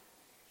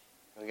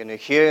We're going to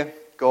hear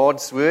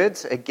God's word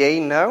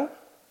again now.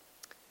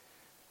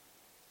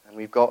 And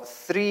we've got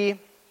 3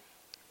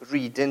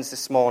 readings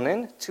this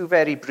morning, 2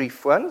 very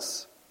brief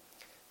ones,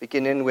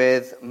 beginning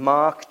with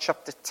Mark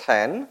chapter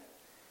 10,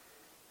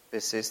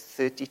 verses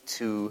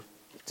 32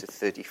 to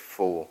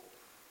 34.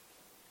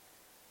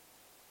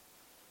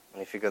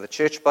 And if you've got the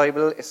church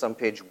Bible, it's on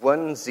page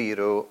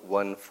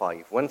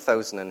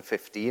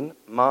 1015,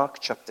 Mark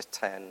chapter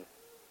 10,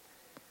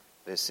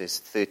 verses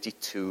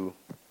 32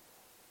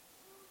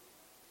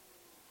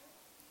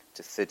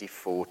 to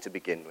 34 to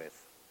begin with.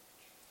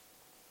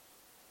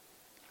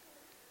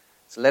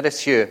 So let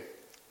us hear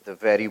the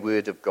very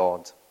word of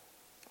God.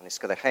 And it's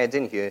got a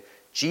heading here,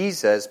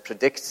 Jesus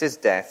predicts his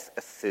death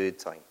a 3rd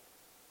time.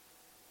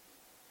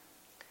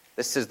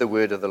 This is the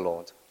word of the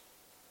Lord.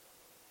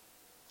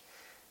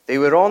 They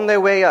were on their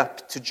way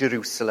up to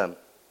Jerusalem,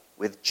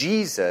 with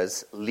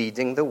Jesus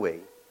leading the way,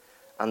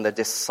 and the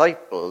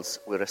disciples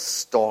were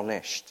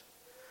astonished,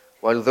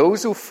 while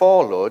those who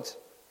followed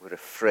were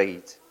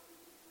afraid.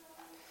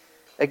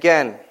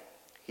 Again,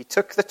 he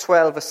took the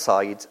 12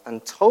 aside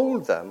and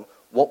told them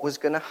what was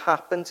going to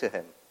happen to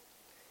him.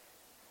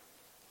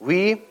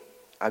 We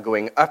are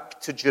going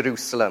up to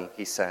Jerusalem,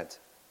 he said,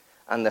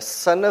 and the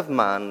Son of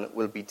Man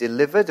will be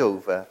delivered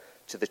over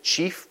to the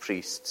chief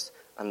priests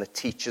and the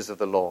teachers of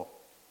the law.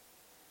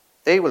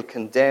 They will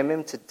condemn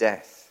him to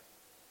death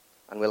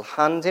and will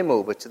hand him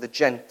over to the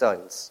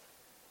Gentiles,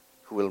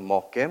 who will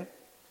mock him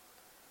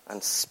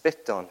and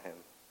spit on him,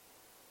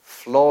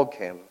 flog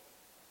him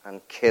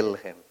and kill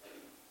him.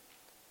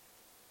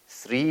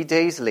 3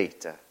 days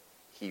later,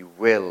 he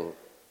will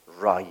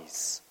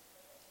rise.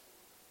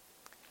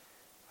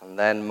 And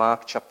then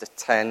Mark chapter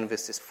 10,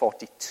 verses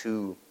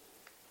 42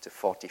 to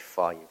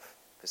 45.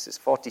 Verses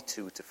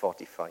 42 to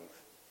 45.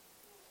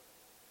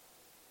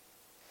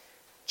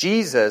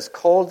 Jesus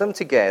called them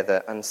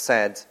together and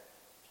said,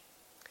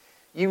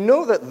 "You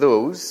know that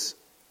those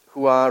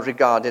who are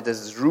regarded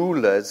as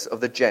rulers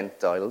of the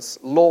Gentiles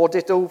lord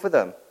it over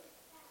them,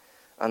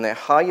 and their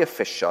high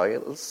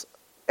officials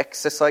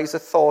exercise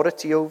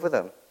authority over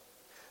them.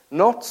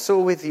 Not so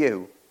with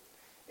you.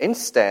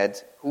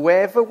 Instead,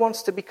 whoever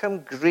wants to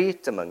become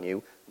great among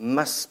you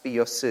must be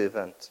your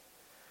servant,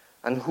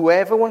 and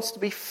whoever wants to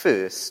be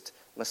first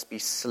must be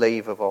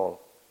slave of all.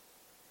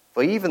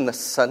 For even the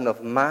Son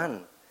of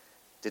Man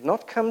did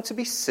not come to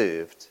be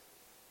served,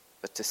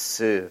 but to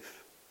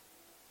serve,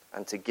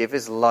 and to give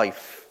his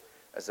life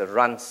as a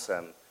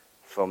ransom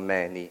for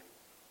many."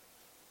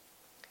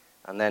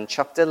 And then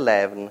chapter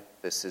 11,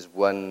 verses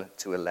 1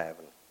 to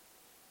 11.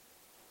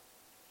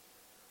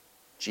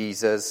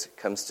 Jesus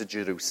comes to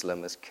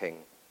Jerusalem as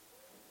king.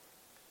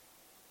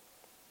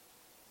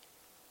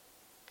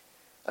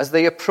 As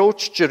they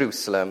approached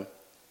Jerusalem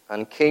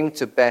and came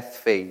to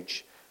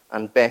Bethphage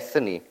and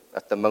Bethany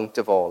at the Mount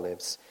of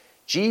Olives,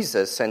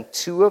 Jesus sent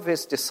 2 of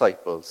his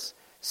disciples,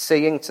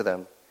 saying to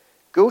them,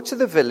 "Go to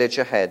the village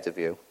ahead of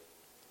you,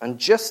 and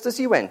just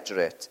as you enter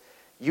it,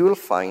 you will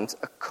find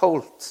a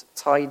colt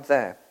tied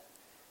there,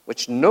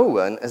 which no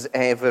one has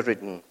ever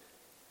ridden.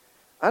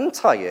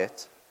 Untie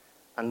it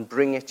and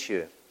bring it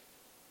here.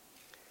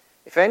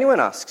 If anyone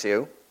asks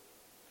you,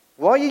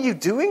 'Why are you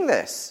doing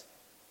this?'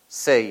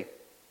 say,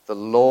 'The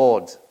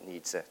Lord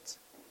needs it,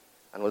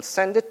 and will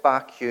send it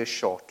back here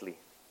shortly.'"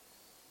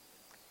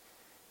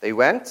 They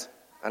went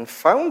and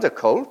found a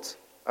colt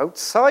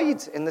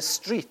outside in the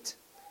street,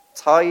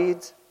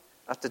 tied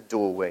at the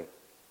doorway.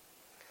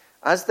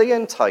 As they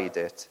untied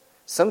it,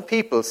 some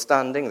people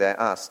standing there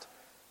asked,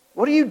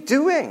 "What are you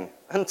doing,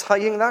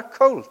 untying that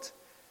colt?"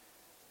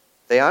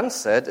 They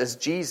answered as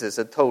Jesus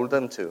had told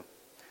them to,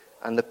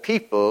 and the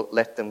people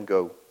let them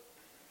go.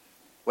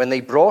 When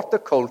they brought the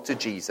colt to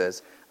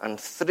Jesus and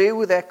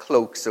threw their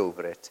cloaks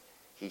over it,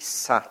 he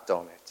sat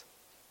on it.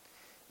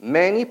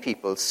 Many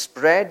people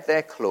spread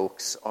their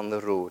cloaks on the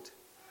road,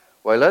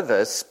 while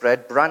others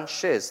spread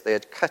branches they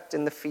had cut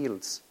in the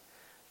fields.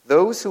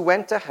 Those who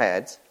went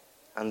ahead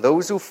and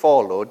those who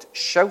followed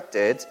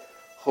shouted,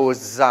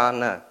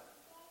 "Hosanna!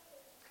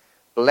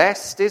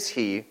 Blessed is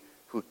he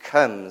who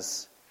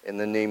comes in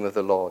the name of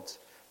the Lord.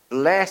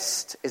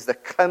 Blessed is the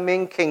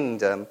coming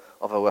kingdom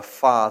of our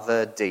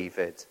father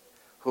David.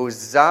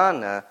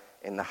 Hosanna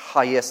in the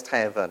highest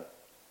heaven."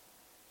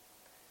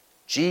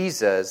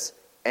 Jesus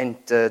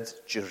entered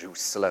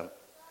Jerusalem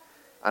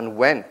and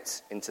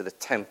went into the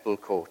temple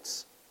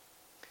courts.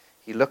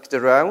 He looked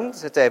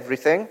around at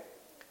everything,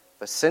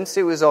 but since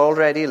it was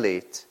already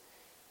late,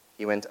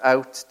 he went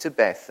out to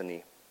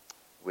Bethany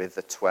with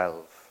the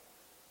 12.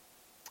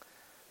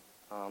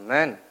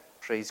 Amen.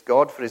 Praise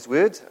God for his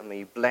word, and may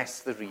he bless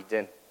the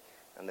reading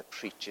and the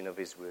preaching of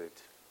his word.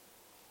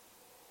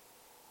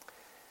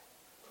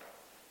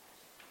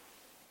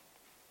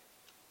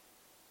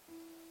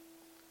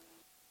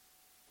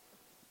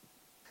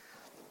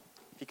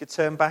 If you could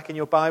turn back in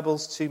your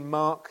Bibles to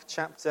Mark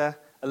chapter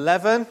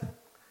 11,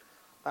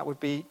 that would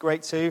be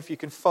great too. If you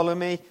can follow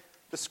me.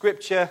 The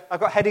scripture, I've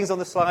got headings on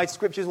the slide.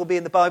 Scriptures will be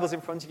in the Bibles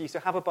in front of you, so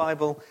have a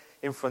Bible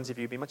in front of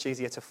you. It'll be much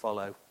easier to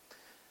follow.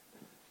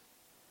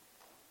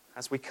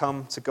 as we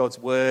come to God's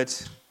word,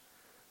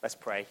 let's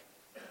pray.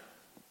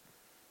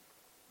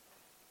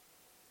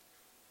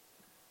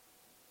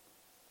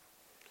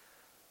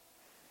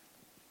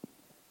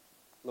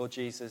 Lord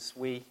Jesus,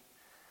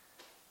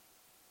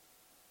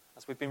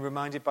 as we've been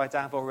reminded by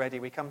Dav already,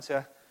 we come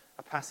to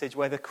a passage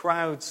where the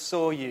crowd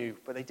saw you,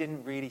 but they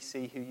didn't really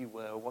see who you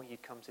were or what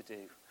you'd come to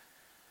do.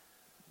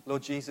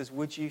 Lord Jesus,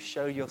 would you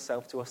show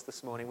yourself to us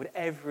this morning? Would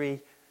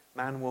every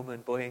man,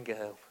 woman, boy and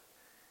girl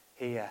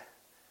here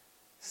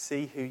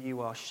see who you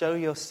are? Show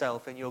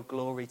yourself and your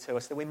glory to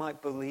us, that we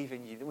might believe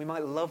in you, that we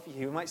might love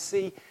you, we might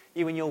see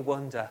you in your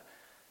wonder.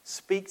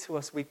 Speak to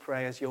us, we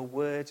pray, as your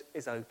word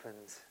is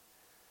opened,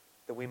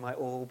 that we might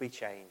all be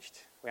changed.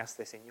 We ask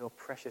this in your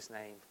precious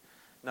name,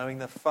 knowing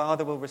the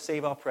Father will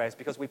receive our prayers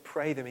because we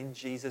pray them in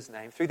Jesus'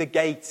 name, through the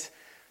gate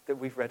that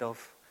we've read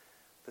of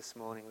this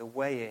morning, the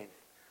way in.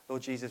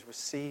 Lord Jesus,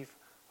 receive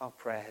our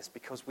prayers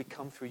because we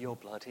come through your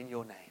blood in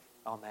your name.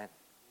 Amen.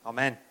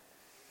 Amen.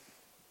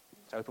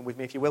 So open with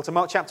me, if you will, to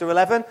Mark chapter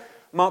 11.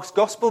 Mark's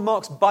gospel,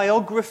 Mark's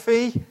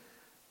biography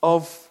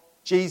of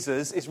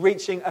Jesus is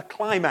reaching a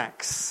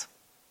climax.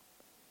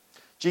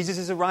 Jesus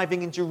is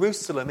arriving in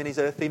Jerusalem in his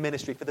earthly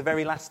ministry for the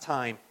very last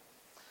time.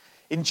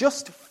 In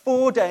just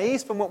 4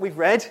 days, from what we've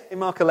read in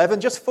Mark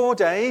 11, just 4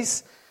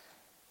 days,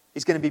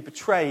 he's going to be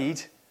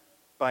betrayed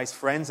by his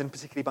friends, and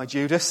particularly by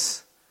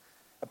Judas,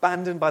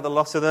 abandoned by the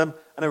lot of them,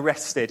 and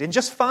arrested. In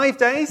just 5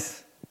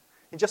 days,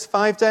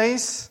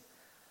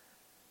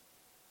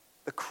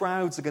 the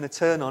crowds are going to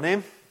turn on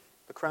him.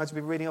 The crowds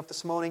we've been reading of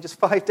this morning, just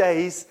 5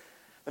 days.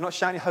 They're not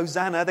shouting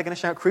Hosanna, they're going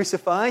to shout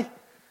crucify.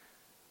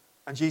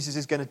 And Jesus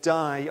is going to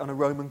die on a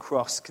Roman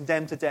cross,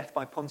 condemned to death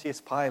by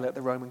Pontius Pilate,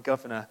 the Roman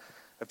governor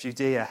of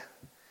Judea.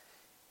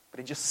 But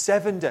in just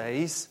 7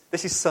 days,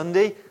 this is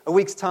Sunday, a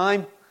week's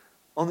time,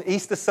 on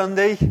Easter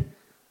Sunday,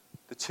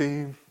 the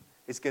tomb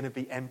is going to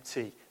be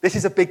empty. This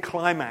is a big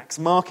climax.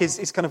 Mark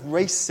is kind of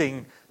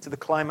racing to the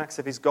climax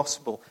of his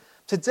gospel.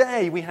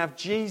 Today we have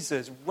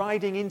Jesus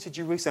riding into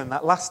Jerusalem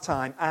that last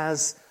time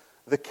as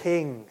the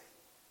king.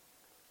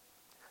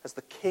 As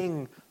the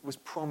king was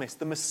promised,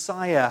 the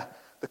Messiah,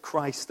 the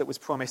Christ that was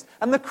promised.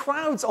 And the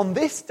crowds on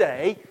this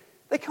day,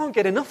 they can't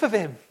get enough of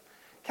him,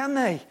 can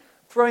they?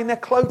 Throwing their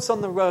cloaks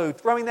on the road,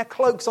 throwing their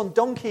cloaks on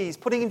donkeys,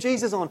 putting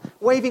Jesus on,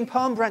 waving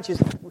palm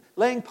branches,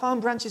 laying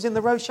palm branches in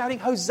the road, shouting,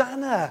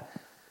 Hosanna!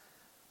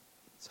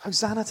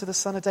 Hosanna to the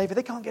Son of David.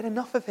 They can't get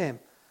enough of him.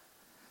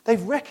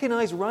 They've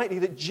recognized rightly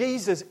that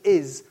Jesus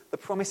is the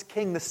promised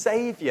king, the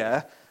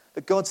Saviour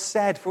that God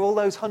said for all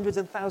those hundreds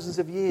and thousands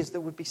of years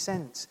that would be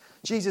sent.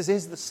 Jesus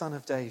is the Son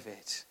of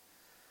David.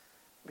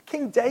 But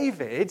King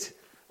David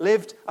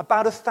lived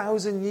about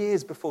 1,000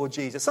 years before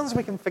Jesus. Sometimes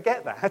we can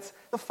forget that.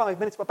 Not 5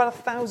 minutes, but about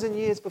 1,000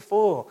 years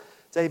before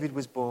David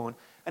was born.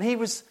 And he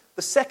was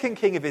the second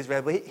king of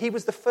Israel. He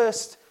was the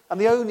first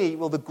and the only,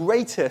 the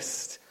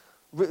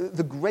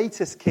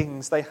greatest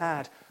kings they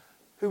had,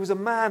 who was a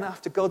man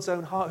after God's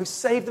own heart, who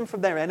saved them from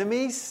their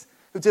enemies,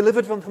 who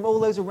delivered them from all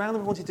those around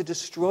them who wanted to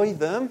destroy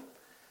them,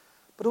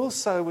 but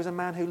also was a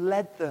man who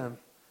led them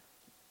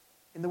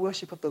in the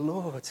worship of the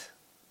Lord.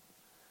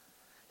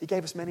 He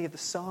gave us many of the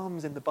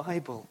Psalms in the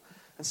Bible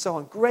and so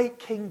on. Great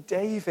King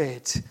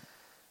David.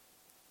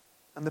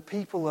 And the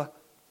people are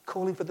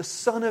calling for the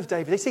Son of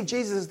David. They see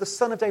Jesus as the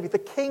Son of David, the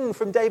king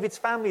from David's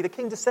family, the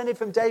king descended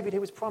from David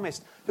who was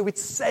promised, who would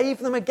save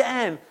them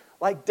again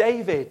like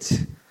David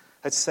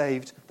had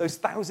saved those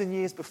 1,000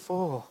 years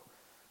before,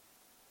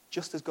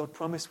 just as God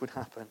promised would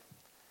happen.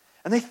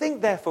 And they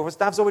think, therefore, as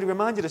Dav's already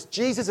reminded us,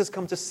 Jesus has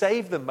come to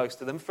save them,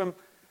 most of them, from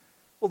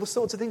all the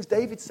sorts of things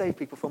David saved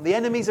people from, the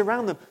enemies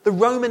around them, the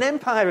Roman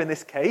Empire in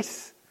this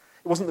case.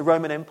 It wasn't the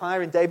Roman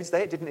Empire in David's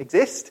day, it didn't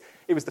exist.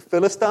 It was the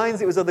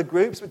Philistines, it was other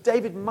groups, but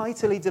David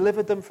mightily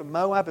delivered them from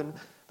Moab and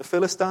the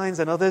Philistines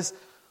and others.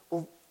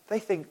 Well, they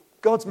think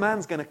God's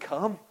man's going to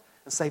come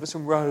and save us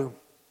from Rome.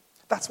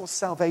 That's what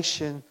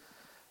salvation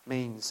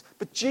means.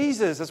 But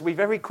Jesus, as we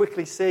very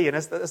quickly see, and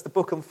as the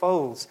book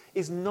unfolds,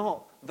 is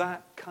not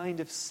that kind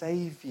of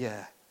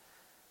saviour.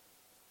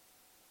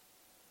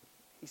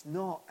 He's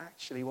not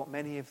actually what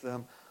many of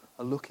them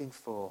are looking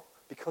for,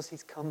 because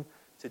he's come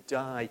to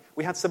die.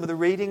 We had some of the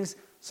readings,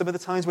 some of the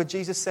times where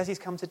Jesus says he's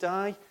come to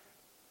die.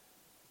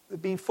 There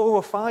have been 4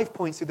 or 5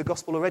 points through the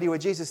gospel already where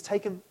Jesus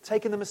has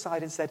taken them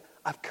aside and said,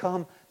 I've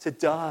come to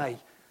die.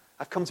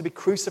 I've come to be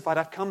crucified.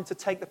 I've come to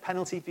take the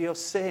penalty for your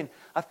sin.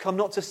 I've come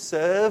not to be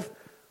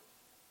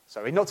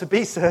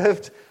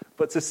served,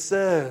 but to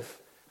serve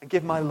and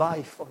give my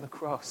life on the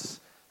cross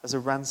as a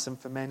ransom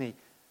for many.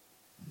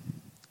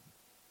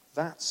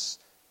 That's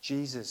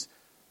Jesus.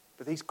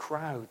 But these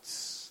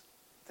crowds,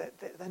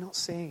 they're not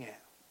seeing it.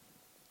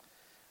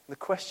 And the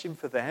question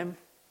for them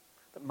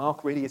that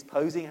Mark really is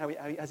posing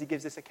as he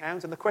gives this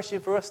account, and the question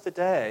for us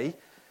today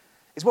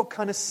is, what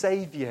kind of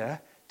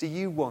saviour do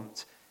you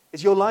want?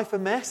 Is your life a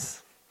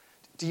mess?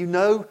 Do you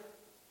know,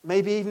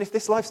 maybe even if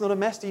this life's not a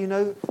mess, do you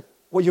know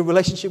what your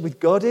relationship with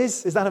God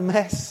is? Is that a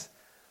mess?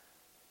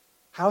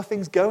 How are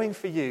things going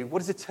for you? What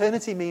does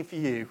eternity mean for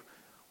you?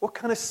 What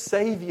kind of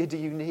saviour do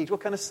you need? What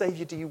kind of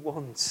saviour do you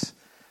want?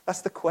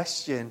 That's the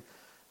question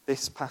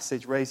this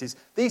passage raises.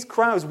 These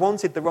crowds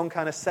wanted the wrong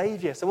kind of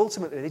Saviour, so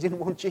ultimately they didn't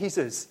want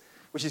Jesus,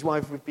 which is why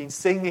we've been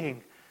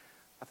singing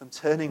of them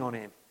turning on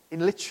him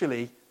in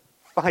literally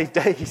 5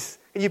 days.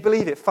 Can you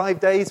believe it? 5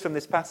 days from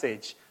this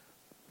passage,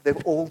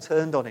 they've all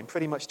turned on him,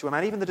 pretty much to a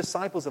man. Even the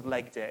disciples have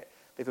legged it.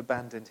 They've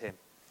abandoned him.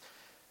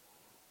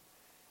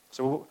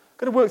 So we're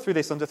going to work through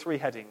this under 3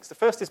 headings. The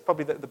first is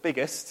probably the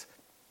biggest,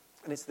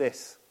 and it's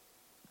this.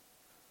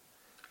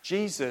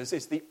 Jesus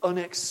is the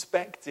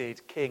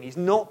unexpected king. He's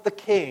not the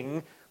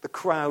king the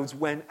crowds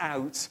went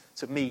out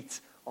to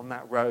meet on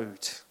that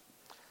road.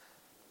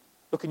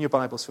 Look in your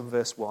Bibles from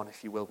verse 1,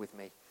 if you will, with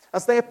me.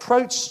 As they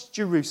approached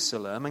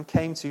Jerusalem and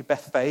came to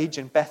Bethphage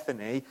and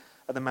Bethany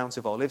at the Mount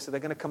of Olives, so they're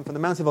going to come from the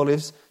Mount of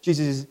Olives.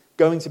 Jesus is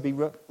going to be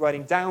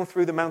riding down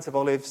through the Mount of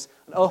Olives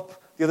and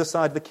up the other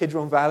side of the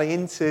Kidron Valley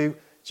into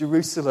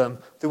Jerusalem,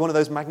 through one of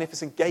those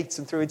magnificent gates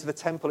and through into the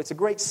temple. It's a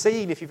great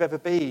scene if you've ever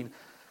been.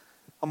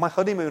 On my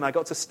honeymoon, I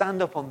got to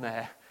stand up on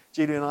there.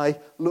 Julie and I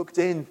looked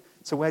in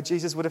to where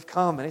Jesus would have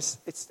come, and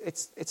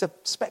it's a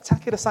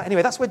spectacular sight.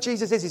 Anyway, that's where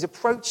Jesus is. He's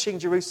approaching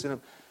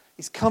Jerusalem.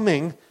 He's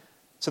coming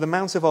to the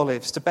Mount of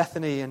Olives, to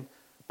Bethany and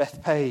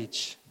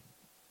Bethphage.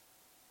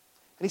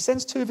 And he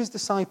sends 2 of his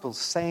disciples,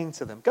 saying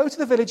to them, "Go to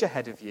the village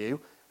ahead of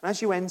you, and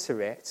as you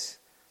enter it,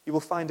 you will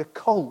find a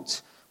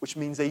colt, which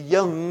means a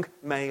young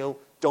male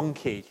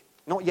donkey,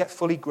 not yet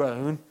fully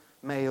grown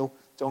male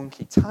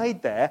donkey,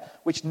 tied there,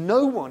 which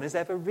no one has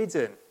ever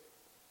ridden.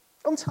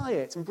 Untie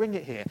it and bring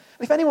it here.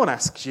 And if anyone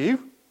asks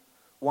you,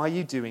 'Why are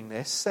you doing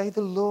this?' say,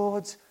 'The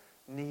Lord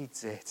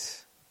needs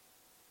it,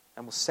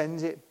 and will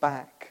send it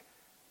back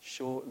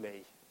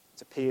shortly.'"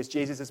 It appears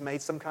Jesus has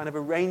made some kind of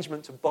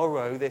arrangement to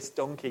borrow this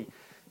donkey.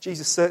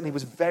 Jesus certainly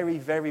was very,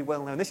 very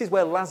well known. This is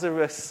where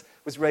Lazarus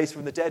was raised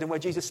from the dead and where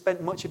Jesus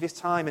spent much of his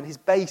time, and his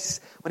base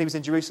when he was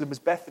in Jerusalem was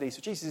Bethany.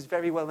 So Jesus is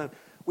very well known.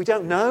 We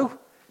don't know.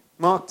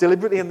 Mark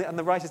deliberately, and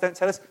the writers don't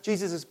tell us.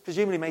 Jesus has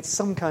presumably made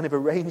some kind of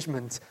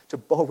arrangement to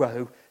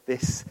borrow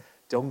this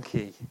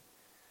donkey.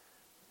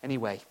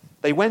 Anyway,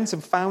 they went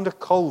and found a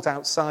colt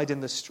outside in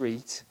the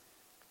street,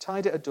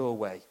 tied at a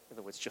doorway. In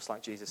other words, just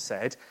like Jesus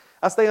said.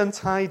 As they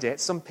untied it,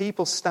 some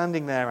people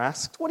standing there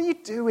asked, "What are you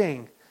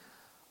doing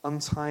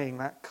untying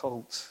that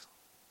colt?"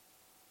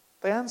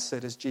 They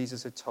answered as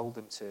Jesus had told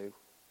them to,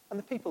 and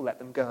the people let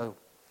them go.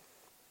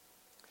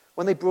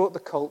 When they brought the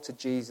colt to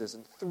Jesus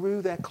and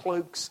threw their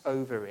cloaks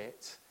over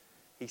it,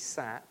 he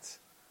sat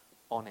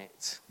on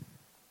it.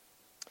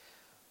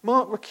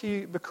 Mark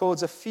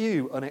records a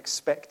few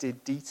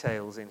unexpected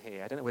details in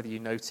here. I don't know whether you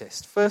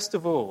noticed. First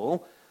of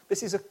all,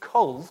 this is a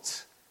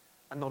colt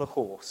and not a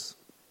horse.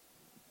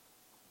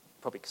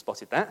 Probably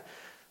spotted that.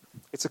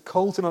 It's a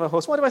colt and not a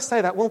horse. Why do I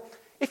say that? Well,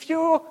 if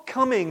you're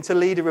coming to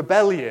lead a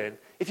rebellion,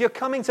 if you're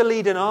coming to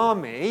lead an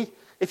army,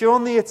 if you're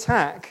on the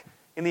attack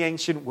in the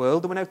ancient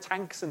world, there were no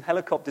tanks and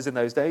helicopters in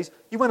those days,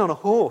 you went on a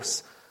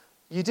horse.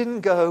 You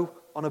didn't go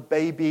on a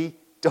baby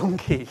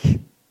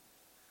donkey.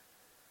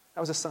 That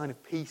was a sign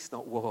of peace,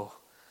 not war.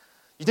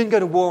 You didn't go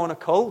to war on a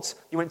colt.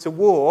 You went to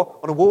war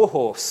on a war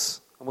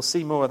horse. And we'll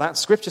see more of that.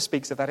 Scripture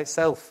speaks of that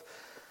itself,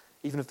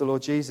 even of the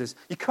Lord Jesus.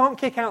 You can't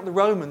kick out the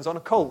Romans on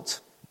a colt,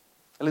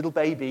 a little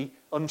baby,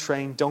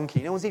 untrained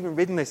donkey. No one's even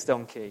ridden this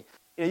donkey.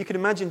 You can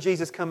imagine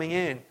Jesus coming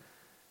in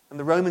and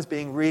the Romans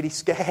being really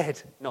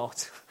scared,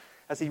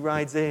 as he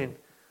rides in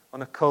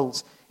on a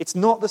colt. It's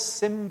not the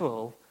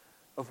symbol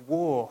of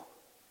war.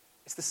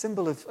 It's the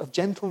symbol of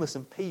gentleness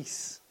and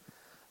peace.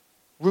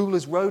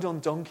 Rulers rode on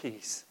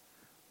donkeys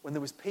when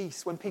there was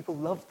peace, when people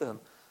loved them,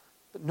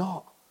 but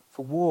not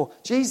for war.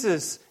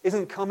 Jesus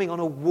isn't coming on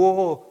a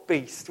war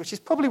beast, which is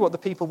probably what the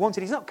people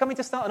wanted. He's not coming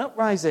to start an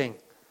uprising.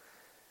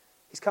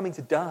 He's coming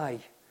to die,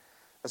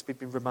 as we've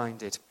been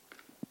reminded.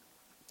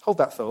 Hold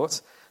that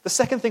thought. The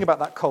second thing about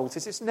that colt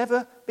is it's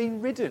never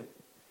been ridden.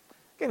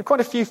 Again,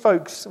 quite a few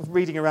folks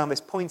reading around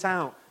this point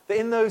out that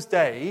in those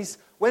days,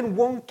 when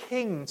one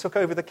king took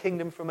over the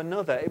kingdom from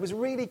another, it was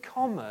really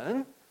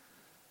common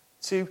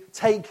to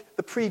take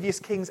the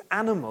previous king's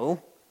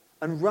animal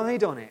and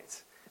ride on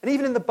it. And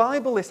even in the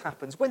Bible this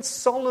happens. When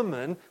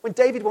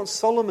David wants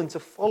Solomon to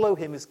follow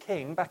him as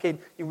king, back in,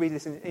 you read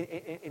this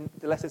in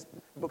the letters,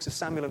 the books of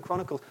Samuel and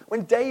Chronicles,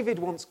 when David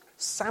wants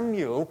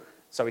Saul,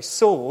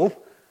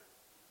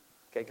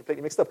 getting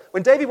completely mixed up.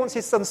 When David wants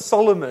his son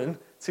Solomon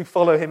to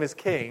follow him as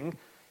king,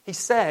 he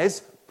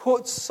says,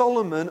 "Put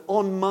Solomon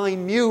on my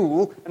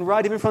mule and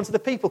ride him in front of the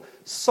people."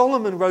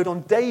 Solomon rode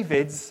on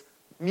David's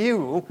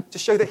mule to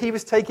show that he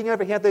was taking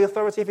over. He had the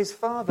authority of his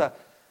father.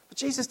 But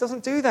Jesus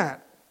doesn't do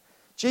that.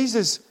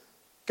 Jesus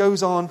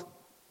goes on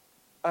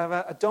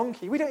a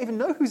donkey. We don't even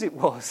know whose it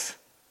was.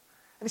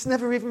 And it's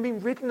never even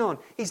been ridden on.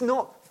 He's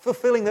not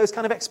fulfilling those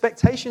kind of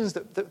expectations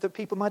that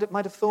people might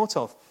have thought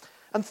of.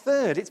 And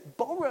third, it's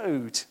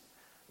borrowed.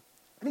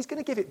 And he's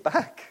going to give it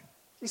back.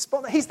 He's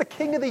the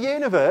king of the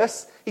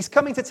universe. He's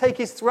coming to take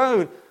his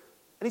throne.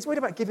 And he's worried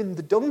about giving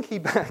the donkey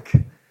back.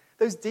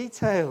 Those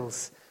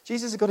details.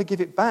 Jesus has got to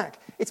give it back.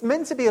 It's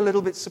meant to be a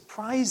little bit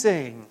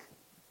surprising.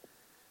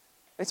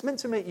 It's meant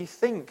to make you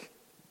think.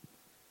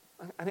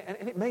 And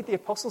it made the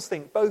apostles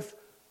think, both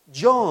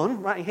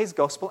John, writing his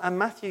gospel, and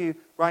Matthew,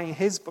 writing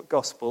his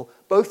gospel,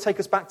 both take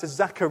us back to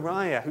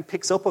Zechariah, who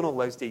picks up on all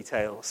those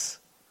details.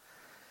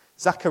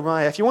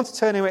 Zechariah, if you want to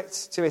turn to it,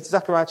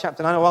 Zechariah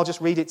chapter 9, or I'll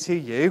just read it to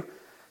you.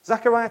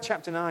 Zechariah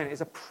chapter 9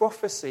 is a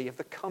prophecy of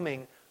the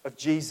coming of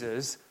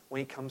Jesus when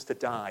he comes to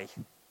die.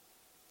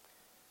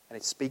 And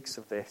it speaks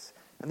of this.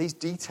 And these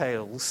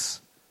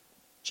details,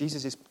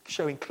 Jesus is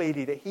showing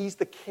clearly that he's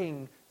the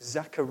king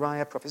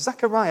Zechariah prophet.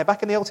 Zechariah,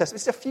 back in the Old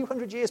Testament, this is a few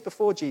hundred years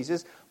before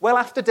Jesus, well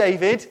after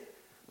David,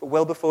 but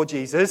well before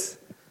Jesus.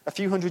 A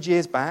few hundred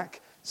years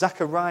back,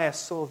 Zechariah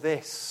saw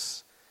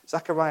this.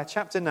 Zechariah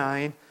chapter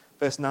 9,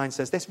 verse 9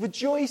 says this,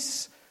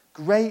 "Rejoice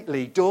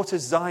greatly, daughter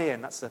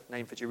Zion." That's the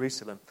name for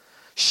Jerusalem.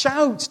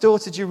 "Shout,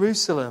 daughter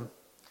Jerusalem.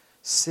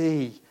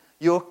 See,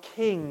 your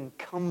king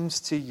comes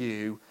to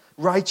you,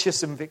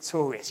 righteous and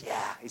victorious."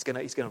 Yeah, he's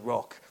going to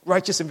rock.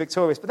 Righteous and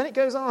victorious. But then it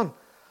goes on.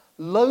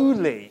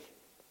 "Lowly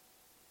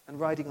and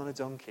riding on a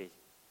donkey."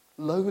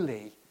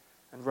 Lowly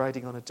and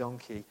riding on a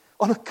donkey.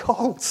 On a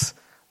colt,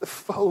 the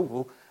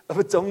foal of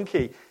a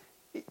donkey.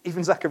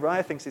 Even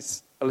Zechariah thinks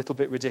it's a little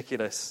bit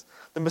ridiculous.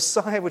 The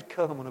Messiah would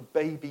come on a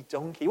baby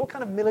donkey. What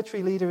kind of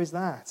military leader is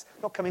that?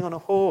 Not coming on a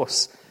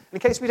horse. In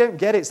case we don't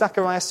get it,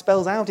 Zechariah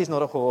spells out he's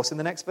not a horse in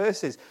the next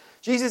verses.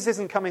 Jesus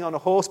isn't coming on a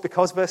horse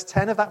because, verse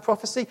 10 of that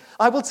prophecy,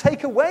 "I will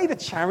take away the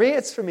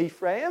chariots from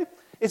Ephraim."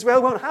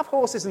 Israel won't have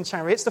horses and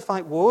chariots to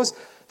fight wars.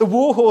 "The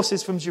war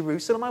horses from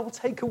Jerusalem I will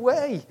take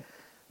away.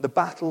 The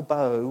battle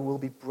bow will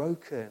be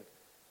broken."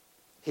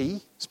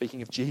 He,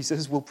 speaking of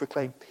Jesus, will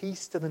proclaim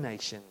peace to the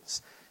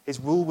nations. His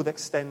rule will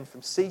extend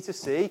from sea to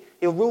sea.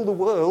 He'll rule the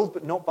world,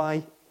 but not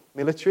by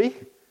military.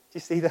 Do you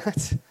see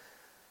that?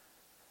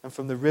 And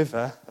from the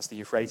river, that's the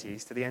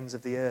Euphrates, to the ends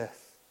of the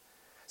earth.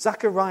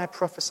 Zechariah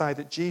prophesied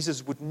that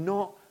Jesus would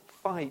not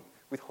fight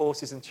with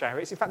horses and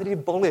chariots. In fact, that he'd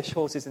abolish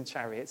horses and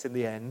chariots in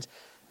the end.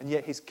 And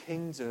yet his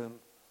kingdom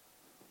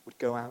would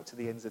go out to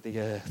the ends of the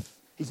earth.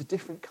 He's a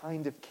different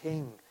kind of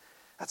king.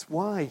 That's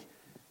why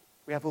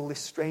we have all this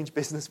strange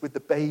business with the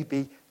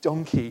baby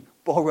donkey,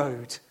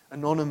 borrowed,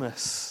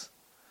 anonymous.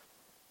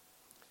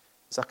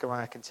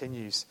 Zechariah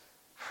continues,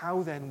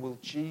 "How then will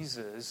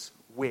Jesus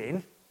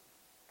win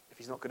if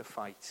he's not going to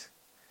fight?"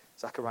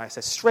 Zechariah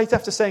says, straight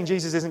after saying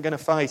Jesus isn't going to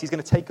fight, he's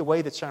going to take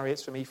away the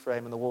chariots from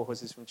Ephraim and the war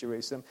horses from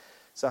Jerusalem.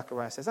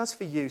 Zechariah says, "As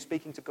for you,"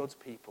 speaking to God's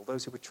people,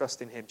 those who would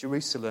trust in him,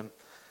 Jerusalem,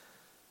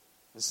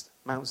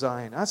 Mount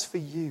Zion, "as for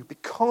you,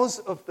 because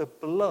of the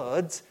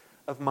blood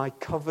of my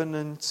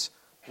covenant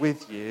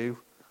with you,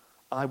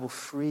 I will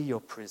free your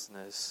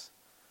prisoners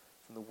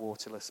from the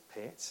waterless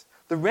pit."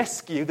 The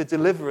rescue, the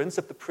deliverance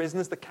of the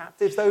prisoners, the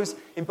captives, those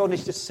in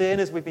bondage to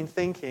sin, as we've been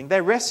thinking,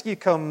 their rescue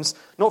comes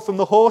not from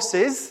the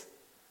horses,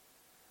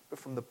 but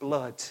from the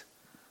blood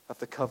of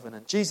the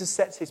covenant. Jesus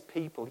sets his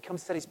people, he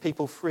comes to set his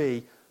people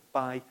free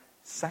by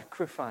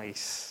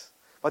sacrifice,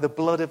 by the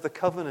blood of the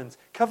covenant.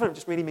 Covenant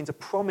just really means a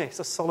promise,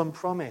 a solemn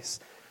promise.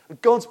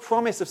 And God's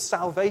promise of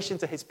salvation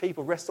to his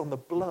people rests on the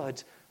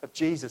blood of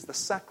Jesus, the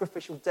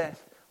sacrificial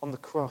death on the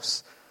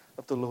cross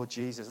of the Lord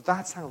Jesus.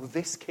 That's how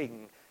this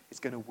king is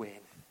going to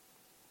win.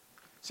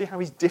 See how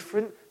he's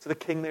different to the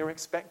king they were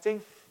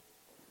expecting?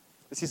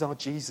 This is our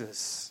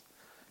Jesus,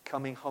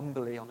 coming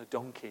humbly on a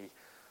donkey,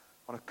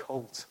 on a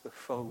colt, the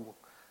foal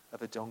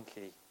of a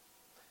donkey.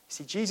 You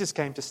see, Jesus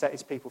came to set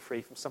his people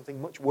free from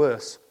something much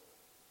worse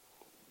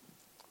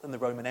than the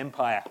Roman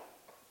Empire,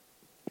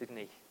 didn't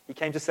he? He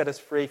came to set us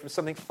free from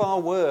something far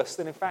worse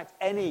than, in fact,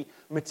 any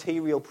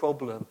material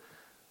problem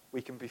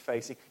we can be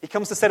facing. He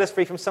comes to set us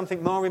free from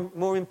something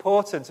more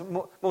important,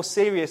 more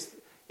serious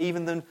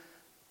even than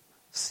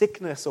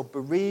sickness or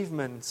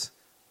bereavement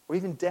or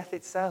even death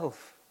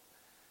itself.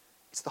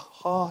 It's the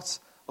heart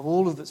of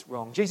all of that's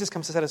wrong. Jesus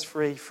comes to set us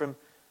free from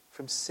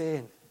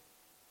sin.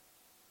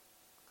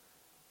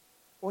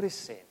 What is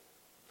sin?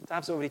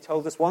 Dav's already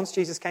told us once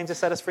Jesus came to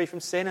set us free from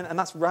sin, and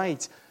that's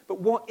right. But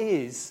what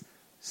is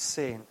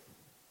sin?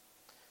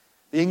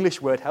 The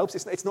English word helps.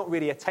 It's not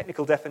really a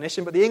technical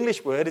definition, but the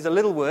English word is a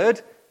little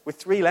word with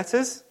 3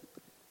 letters.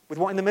 With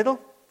what in the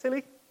middle,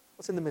 Tilly?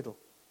 What's in the middle?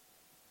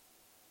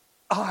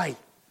 I.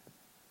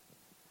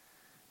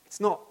 It's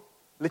not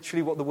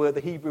literally what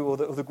the Hebrew or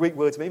the Greek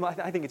words mean.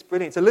 I think it's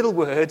brilliant. It's a little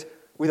word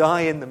with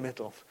I in the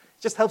middle.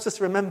 It just helps us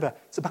to remember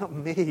it's about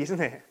me, isn't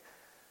it?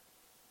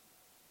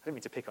 I didn't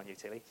mean to pick on you,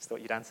 Tilly. Just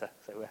thought you'd answer.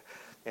 So,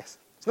 yes.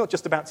 It's not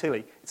just about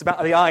Tilly. It's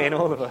about the I in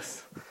all of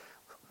us.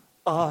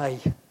 I.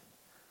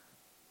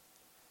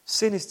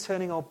 Sin is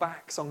turning our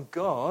backs on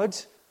God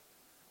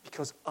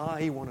because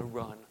I want to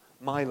run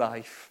my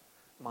life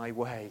my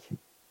way.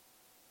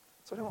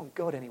 So I don't want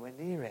God anywhere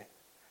near it.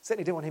 I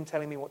certainly don't want him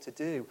telling me what to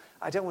do.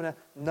 I don't want to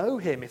know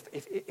him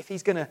if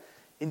he's going to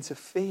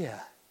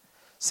interfere.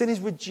 Sin is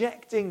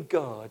rejecting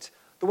God,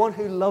 the one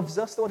who loves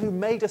us, the one who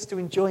made us to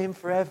enjoy him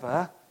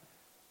forever.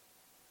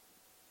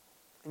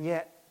 And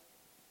yet,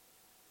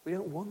 we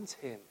don't want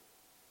him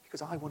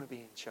because I want to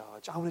be in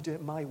charge. I want to do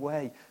it my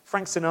way.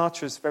 Frank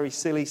Sinatra's very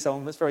silly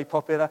song that's very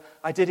popular,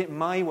 "I Did It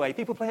My Way."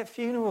 People play at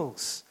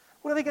funerals.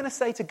 What are they going to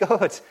say to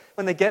God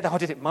when they get, "I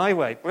did it my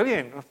way"?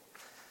 Brilliant.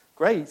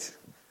 Great.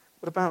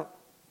 What about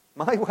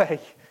my way,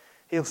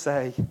 he'll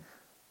say,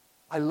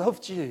 I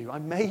loved you. I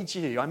made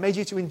you. I made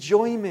you to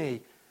enjoy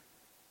me,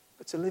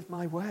 but to live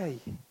my way.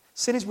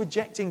 Sin is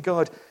rejecting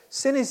God.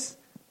 Sin is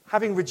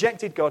having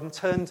rejected God and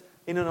turned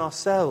in on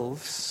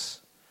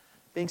ourselves,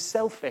 being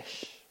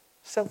selfish,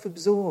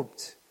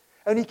 self-absorbed,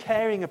 only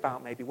caring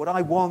about maybe what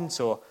I want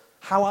or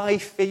how I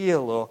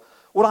feel or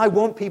what I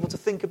want people to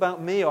think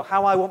about me or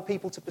how I want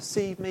people to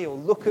perceive me or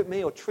look at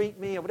me or treat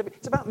me or whatever.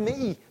 It's about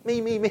me,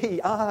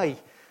 I.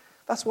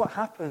 That's what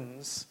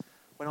happens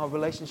when our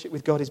relationship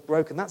with God is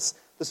broken. That's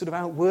the sort of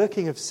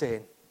outworking of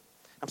sin.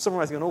 I'm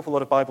summarizing an awful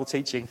lot of Bible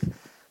teaching,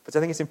 but I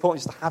think it's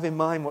important just to have in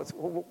mind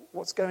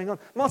what's going on.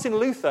 Martin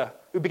Luther,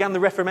 who began the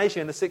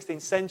Reformation in the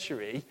 16th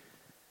century,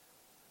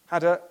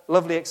 had a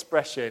lovely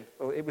expression.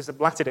 Well, it was a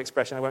Latin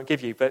expression I won't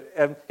give you, but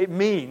it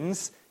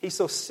means he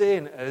saw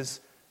sin as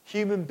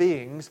human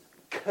beings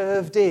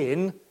curved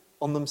in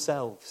on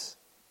themselves.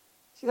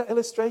 See that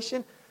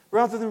illustration?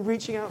 Rather than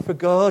reaching out for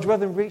God,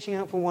 rather than reaching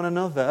out for one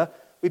another,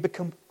 we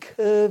become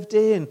curved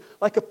in,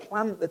 like a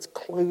plant that's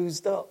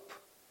closed up.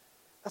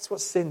 That's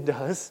what sin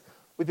does.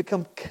 We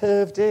become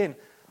curved in.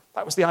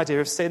 That was the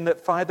idea of sin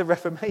that fired the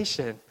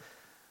Reformation,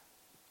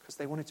 because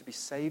they wanted to be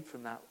saved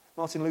from that.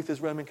 Martin Luther's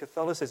Roman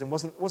Catholicism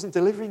wasn't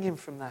delivering him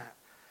from that.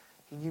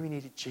 He knew he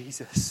needed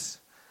Jesus.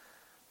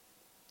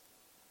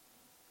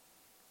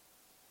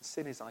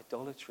 Sin is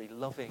idolatry,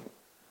 loving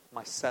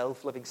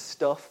myself, loving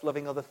stuff,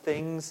 loving other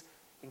things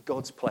in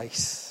God's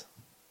place,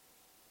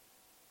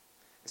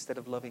 instead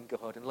of loving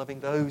God and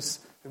loving those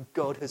whom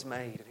God has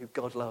made and who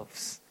God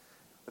loves,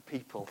 the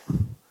people.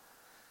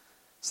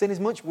 Sin is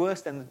much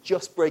worse than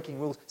just breaking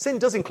rules. Sin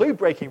does include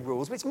breaking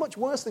rules, but it's much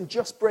worse than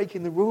just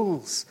breaking the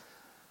rules.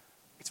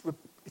 It's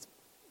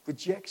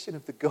rejection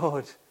of the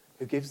God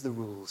who gives the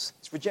rules.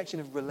 It's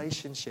rejection of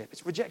relationship.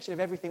 It's rejection of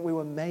everything we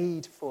were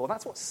made for.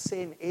 That's what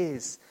sin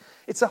is.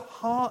 It's a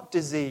heart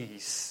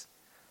disease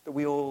that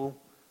we all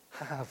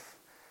have.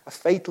 A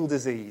fatal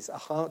disease, a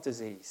heart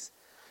disease.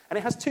 And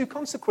it has two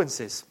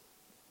consequences.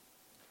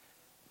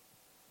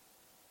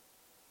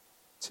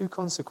 Two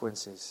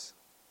consequences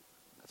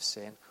of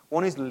sin.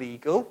 One is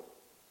legal,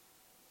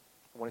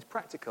 one is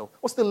practical.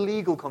 What's the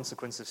legal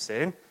consequence of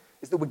sin?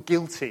 Is that we're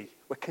guilty,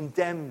 we're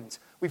condemned,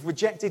 we've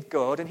rejected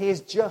God, and he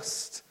is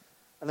just.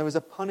 And there is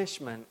a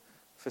punishment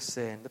for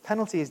sin. The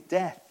penalty is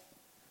death,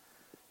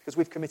 because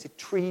we've committed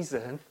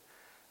treason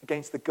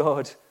against the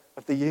God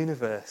of the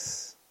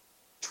universe.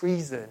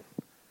 Treason.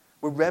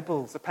 We're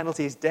rebels. The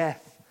penalty is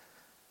death.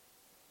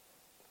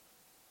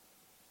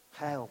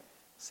 Hell.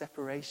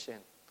 Separation.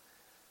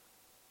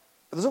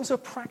 But there's also a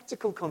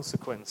practical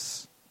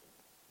consequence.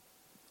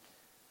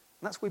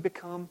 And that's we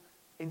become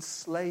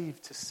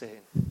enslaved to sin.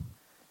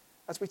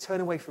 As we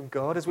turn away from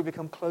God, as we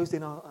become closed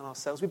in on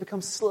ourselves, we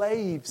become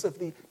slaves of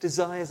the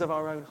desires of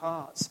our own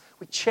hearts.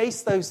 We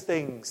chase those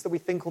things that we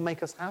think will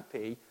make us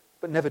happy,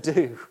 but never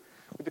do.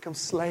 We become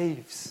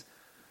slaves.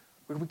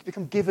 We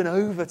become given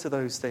over to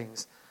those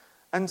things.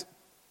 And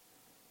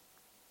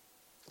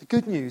the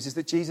good news is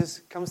that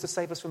Jesus comes to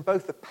save us from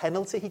both the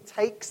penalty. He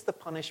takes the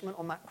punishment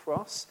on that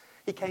cross.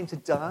 He came to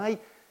die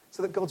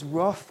so that God's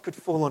wrath could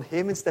fall on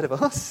him instead of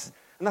us.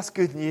 And that's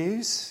good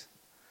news.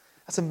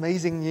 That's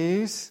amazing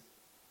news.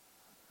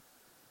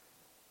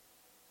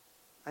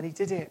 And he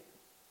did it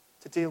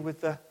to deal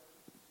with the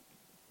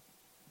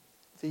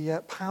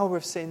power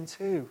of sin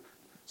too.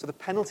 So the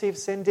penalty of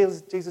sin,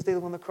 Jesus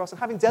deals on the cross. And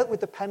having dealt with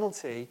the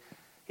penalty,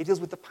 he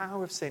deals with the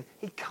power of sin.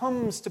 He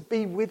comes to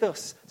be with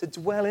us, to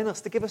dwell in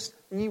us, to give us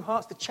new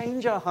hearts, to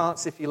change our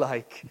hearts, if you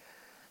like,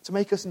 to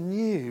make us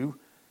new,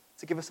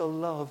 to give us a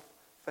love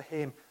for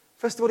him.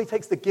 First of all, he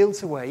takes the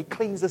guilt away. He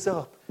cleans us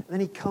up. And then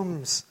he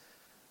comes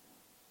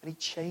and he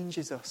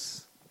changes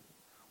us.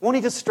 One, he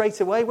does straight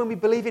away. When we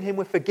believe in him,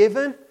 we're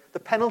forgiven. The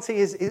penalty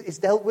is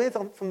dealt with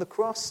from the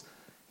cross.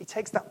 He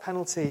takes that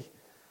penalty.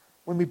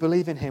 When we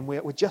believe in him,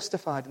 we're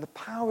justified in the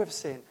power of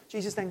sin.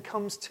 Jesus then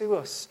comes to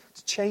us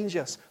to change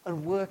us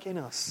and work in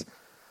us,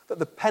 that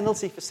the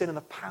penalty for sin and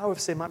the power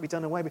of sin might be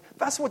done away with.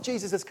 That's what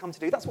Jesus has come to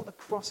do. That's what the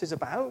cross is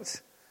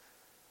about.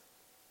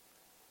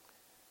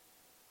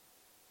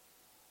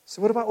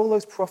 So what about all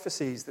those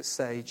prophecies that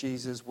say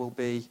Jesus will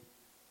be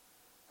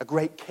a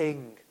great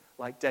king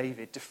like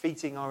David,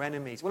 defeating our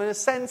enemies? Well, in a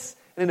sense,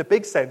 and in a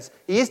big sense,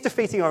 he is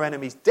defeating our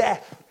enemies.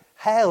 Death,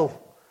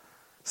 hell,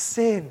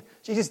 sin.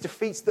 Jesus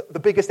defeats the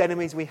biggest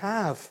enemies we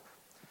have.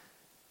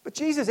 But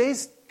Jesus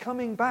is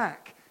coming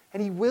back,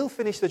 and he will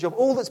finish the job.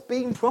 All that's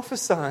been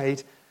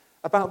prophesied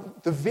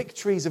about the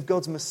victories of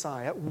God's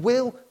Messiah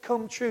will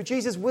come true.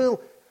 Jesus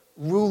will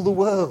rule the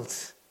world.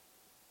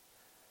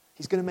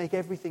 He's going to make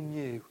everything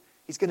new.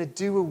 He's going to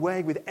do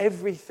away with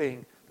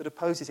everything that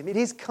opposes him. It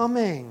is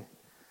coming.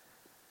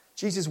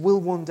 Jesus will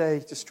one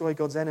day destroy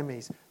God's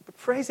enemies. But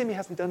praise him, he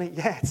hasn't done it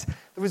yet.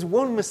 There is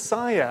one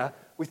Messiah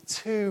with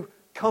two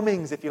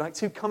comings, if you like,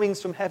 two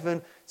comings from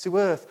heaven to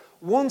earth.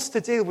 Once to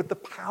deal with the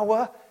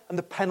power and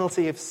the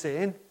penalty of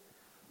sin,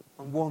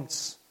 and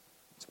once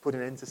to put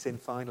an end to sin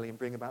finally and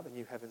bring about the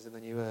new heavens and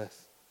the new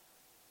earth.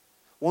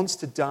 Once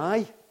to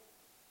die,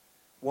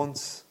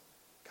 once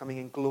coming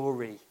in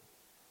glory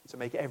to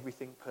make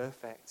everything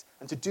perfect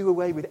and to do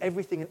away with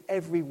everything and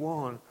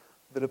everyone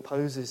that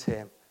opposes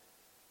him.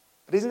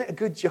 But isn't it a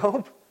good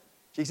job?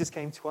 Jesus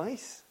came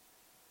twice.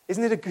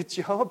 Isn't it a good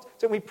job?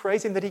 Don't we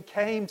praise him that he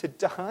came to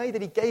die,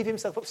 that he gave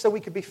himself up so we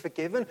could be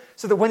forgiven,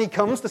 so that when he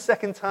comes the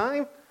second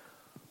time,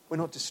 we're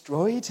not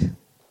destroyed?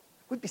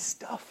 We'd be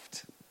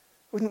stuffed,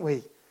 wouldn't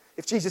we?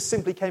 If Jesus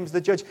simply came as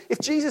the judge. If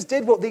Jesus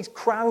did what these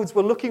crowds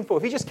were looking for,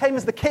 if he just came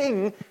as the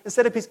king and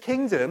set up his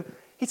kingdom,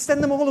 he'd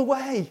send them all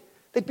away.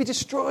 They'd be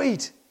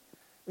destroyed.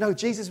 No,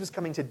 Jesus was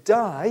coming to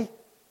die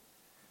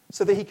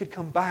so that he could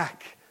come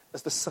back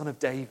as the Son of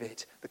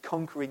David, the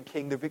conquering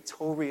king, the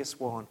victorious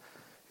one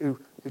who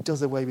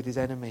does away with his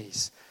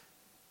enemies.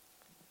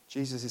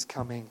 Jesus is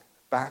coming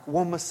back.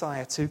 One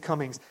Messiah, two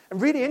comings. And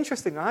really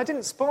interesting, I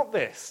didn't spot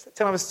this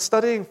until I was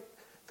studying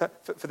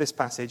for this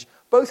passage.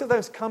 Both of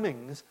those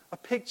comings are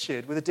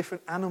pictured with a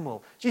different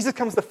animal. Jesus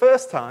comes the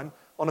first time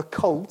on a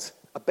colt,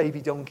 a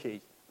baby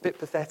donkey. A bit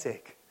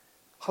pathetic.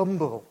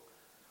 Humble.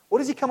 What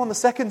does he come on the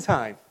second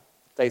time?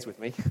 Stays with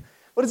me.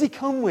 What does he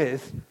come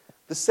with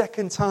the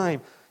second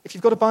time? If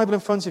you've got a Bible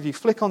in front of you,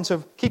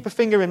 keep a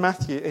finger in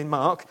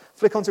Mark,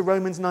 flick onto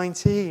Romans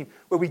 19,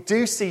 where we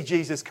do see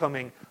Jesus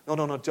coming, not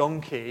on a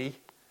donkey,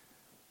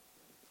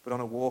 but on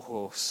a war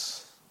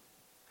horse.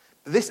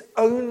 But this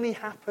only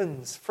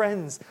happens,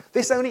 friends,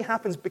 this only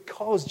happens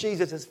because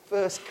Jesus has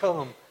first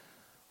come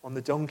on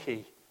the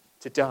donkey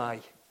to die,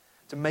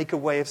 to make a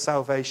way of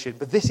salvation.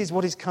 But this is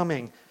what is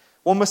coming.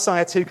 One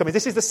Messiah, two coming.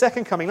 This is the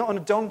second coming, not on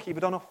a donkey,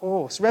 but on a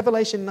horse.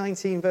 Revelation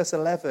 19, verse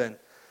 11.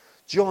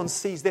 John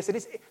sees this,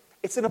 and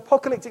it's an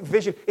apocalyptic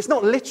vision. It's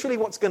not literally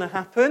what's going to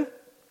happen.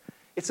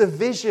 It's a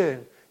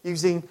vision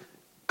using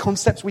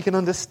concepts we can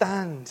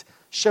understand,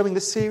 showing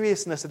the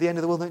seriousness of the end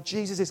of the world, that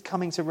Jesus is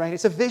coming to reign.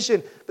 It's a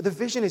vision, but the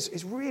vision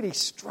is really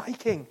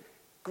striking,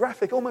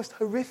 graphic, almost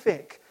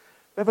horrific.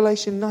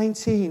 Revelation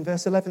 19,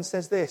 verse 11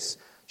 says this.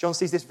 John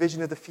sees this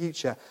vision of the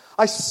future.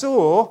 I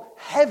saw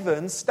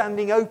heaven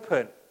standing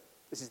open.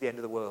 This is the end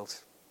of the world.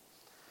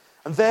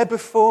 And there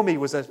before me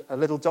was a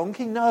little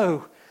donkey?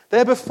 No.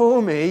 There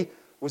before me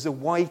was a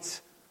white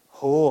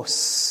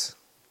horse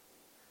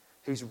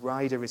whose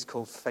rider is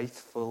called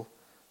Faithful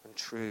and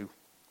True.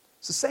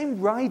 It's the same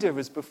rider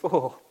as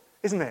before,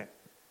 isn't it?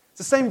 It's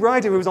the same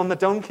rider who was on the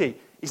donkey.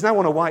 He's now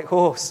on a white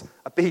horse,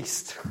 a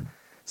beast.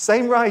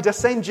 Same rider,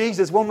 same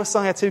Jesus, one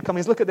Messiah, two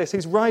comings. Look at this.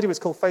 Whose rider is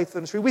called Faithful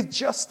and True. With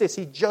justice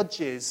he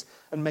judges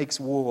and makes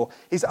war.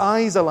 His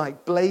eyes are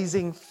like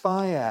blazing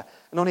fire,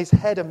 and on his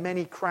head are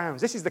many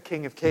crowns. This is the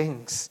King of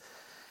Kings.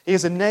 He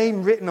has a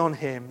name written on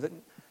him that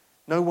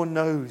no one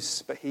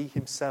knows but he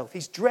himself.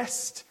 He's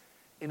dressed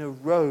in a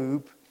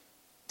robe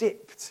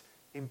dipped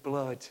in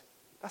blood.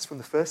 That's from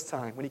the first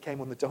time when he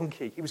came on the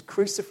donkey. He was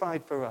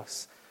crucified for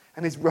us,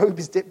 and his robe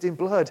is dipped in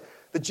blood.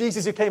 The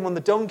Jesus who came on the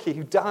donkey,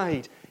 who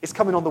died, is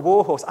coming on the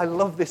war horse. I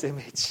love this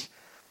image.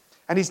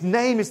 And his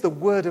name is the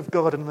Word of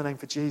God, another name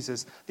for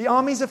Jesus. The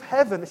armies of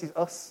heaven, this is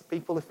us,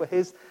 people, if we're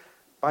his,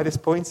 by this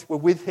point, we're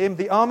with him.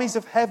 The armies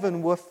of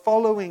heaven were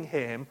following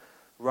him,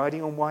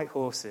 riding on white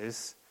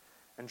horses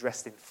and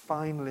dressed in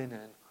fine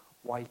linen,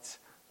 white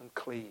and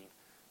clean.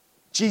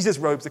 Jesus'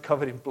 robes are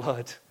covered in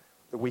blood,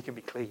 that we can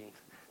be clean.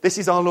 This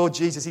is our Lord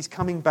Jesus. He's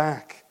coming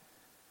back.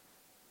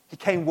 He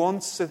came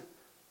once to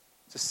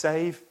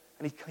save,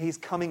 and he's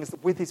coming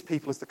with his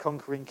people as the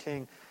conquering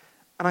king.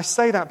 And I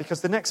say that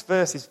because the next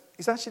verse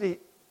is actually,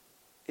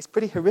 it's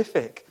pretty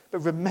horrific. But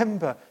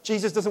remember,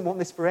 Jesus doesn't want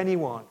this for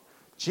anyone.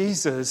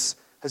 Jesus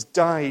has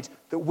died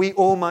that we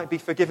all might be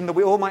forgiven, that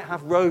we all might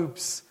have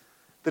robes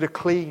that are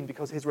clean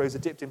because his robes are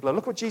dipped in blood.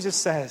 Look what Jesus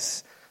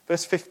says,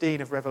 verse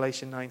 15 of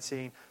Revelation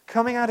 19.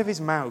 Coming out of his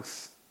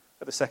mouth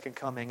at the second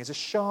coming is a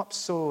sharp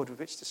sword with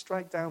which to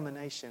strike down the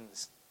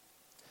nations.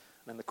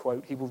 And then the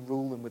quote, he will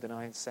rule them with an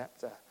iron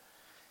scepter.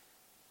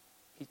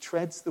 He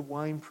treads the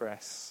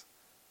winepress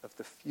of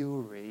the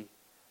fury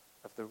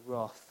of the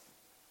wrath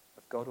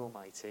of God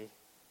Almighty.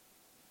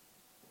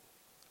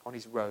 On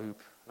his robe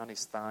and on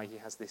his thigh he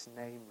has this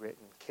name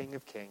written, King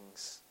of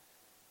Kings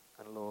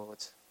and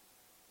Lord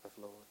of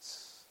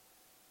Lords.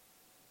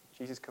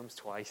 Jesus comes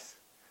twice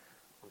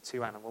on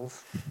two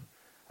animals,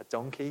 a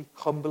donkey,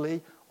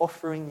 humbly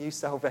offering you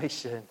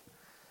salvation,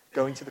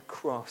 going to the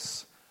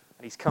cross,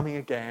 and he's coming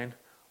again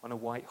on a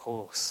white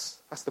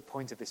horse. That's the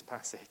point of this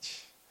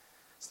passage.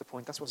 That's the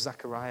point. That's what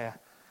Zechariah,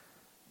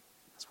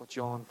 that's what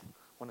John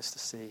want us to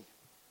see.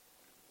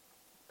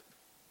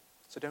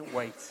 So don't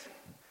wait.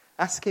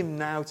 Ask him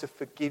now to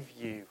forgive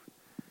you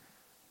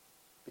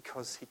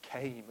because he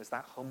came as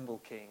that humble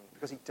king,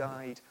 because he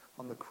died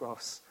on the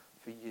cross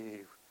for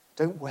you.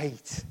 Don't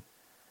wait.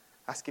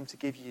 Ask him to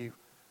give you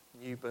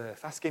new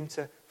birth. Ask him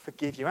to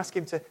forgive you. Ask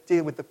him to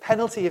deal with the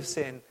penalty of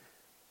sin.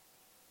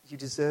 You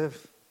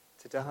deserve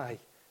to die,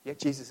 yet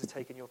Jesus has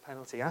taken your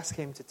penalty. Ask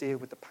him to deal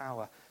with the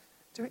power.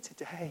 Do it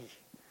today.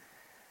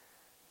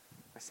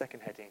 My second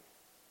heading.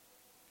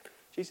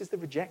 Jesus, the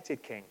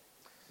rejected king.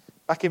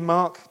 Back in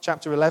Mark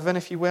chapter 11,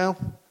 if you will.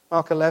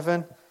 Mark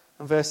 11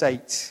 and verse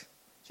 8.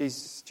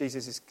 Jesus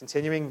is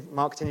continuing.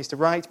 Mark continues to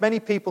write.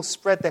 Many people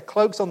spread their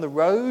cloaks on the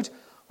road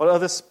while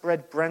others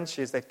spread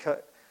branches they'd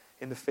cut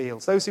in the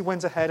fields. Those who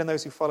went ahead and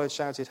those who followed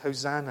shouted,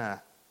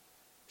 "Hosanna,"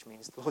 which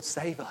means, "Lord,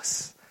 save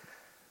us.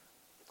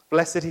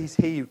 Blessed is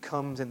he who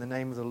comes in the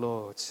name of the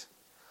Lord.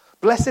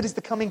 Blessed is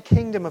the coming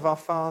kingdom of our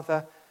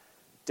father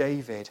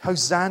David.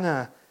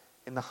 Hosanna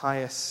in the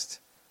highest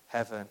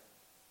heaven."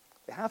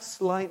 They have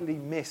slightly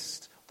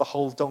missed the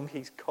whole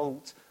donkey's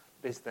colt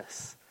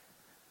business.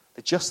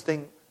 They just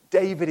think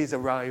David is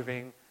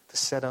arriving to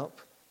set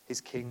up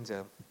his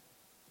kingdom.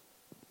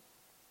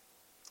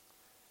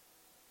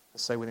 And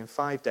so within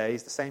 5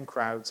 days, the same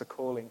crowds are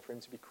calling for him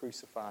to be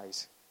crucified.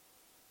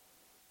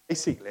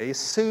 Basically, as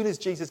soon as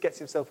Jesus gets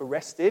himself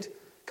arrested,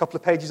 a couple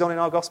of pages on in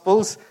our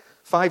Gospels,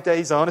 5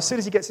 days on, as soon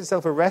as he gets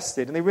himself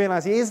arrested and they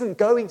realize he isn't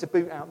going to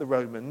boot out the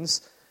Romans,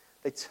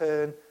 they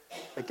turn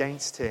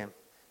against him.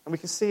 And we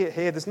can see it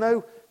here. There's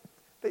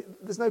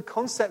no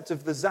concept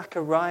of the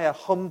Zechariah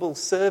humble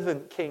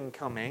servant king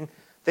coming.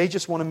 They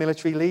just want a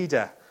military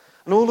leader.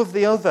 And all of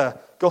the other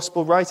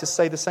gospel writers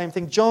say the same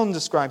thing. John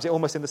describes it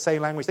almost in the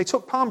same language. They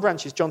took palm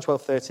branches, John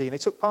 12:13. They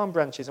took palm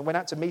branches and went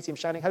out to meet him,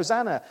 shouting,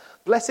 "Hosanna!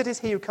 Blessed is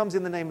he who comes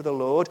in the name of the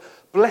Lord.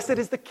 Blessed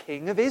is the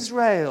King of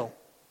Israel."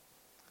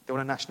 They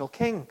want a national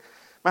king.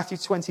 Matthew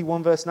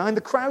 21, verse 9.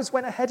 The crowds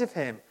went ahead of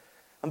him,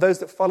 and those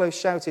that followed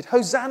shouted,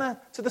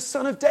 "Hosanna to the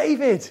Son of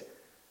David!"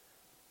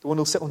 The one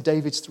who will sit on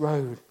David's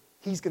throne.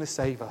 He's going to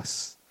save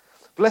us.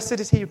 Blessed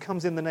is he who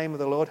comes in the name of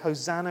the Lord.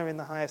 Hosanna in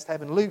the highest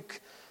heaven. Luke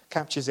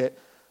captures it.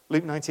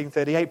 Luke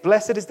 19:38.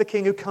 Blessed is the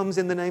king who comes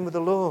in the name of the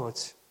Lord.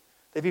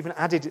 They've even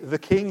added the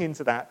king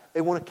into that.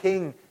 They want a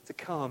king to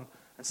come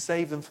and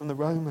save them from the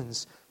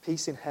Romans.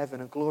 Peace in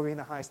heaven and glory in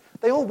the highest.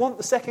 They all want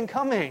the second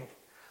coming.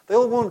 They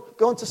all want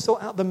God to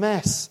sort out the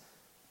mess.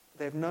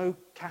 They have no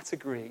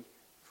category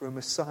for a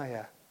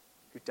Messiah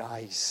who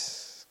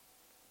dies.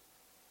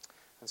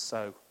 And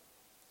so,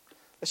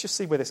 let's just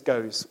see where this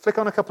goes. Flick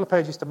on a couple of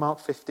pages to Mark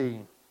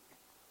 15.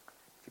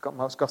 If you've got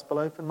Mark's Gospel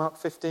open, Mark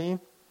 15.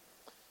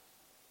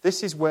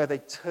 This is where they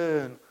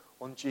turn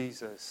on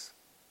Jesus.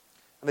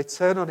 And they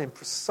turn on him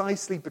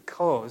precisely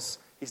because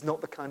he's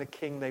not the kind of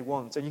king they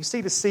want. And you see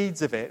the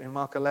seeds of it in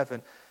Mark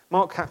 11.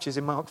 Mark captures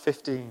in Mark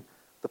 15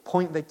 the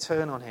point they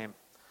turn on him.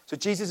 So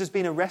Jesus has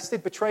been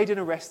arrested, betrayed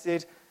and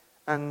arrested,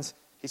 and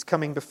he's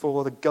coming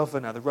before the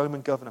governor, the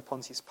Roman governor,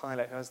 Pontius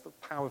Pilate, who has the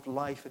power of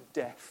life and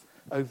death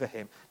over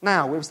him.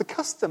 Now, it was the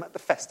custom at the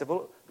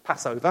festival,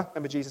 Passover.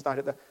 Remember, Jesus died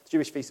at the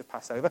Jewish feast of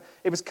Passover.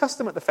 It was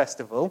custom at the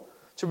festival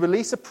to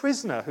release a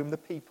prisoner whom the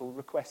people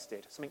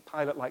requested. Something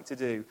Pilate liked to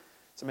do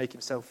to make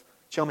himself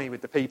chummy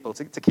with the people,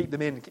 to keep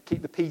them in,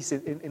 keep the peace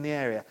in the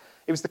area.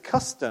 It was the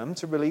custom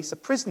to release a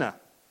prisoner.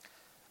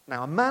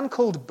 Now, a man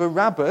called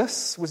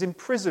Barabbas was in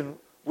prison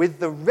with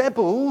the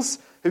rebels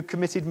who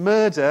committed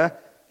murder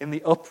in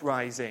the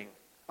uprising.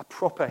 A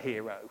proper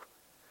hero.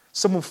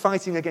 Someone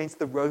fighting against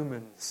the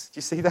Romans. Do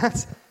you see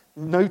that?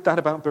 Note that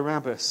about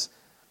Barabbas.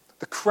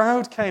 The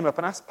crowd came up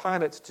and asked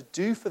Pilate to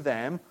do for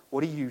them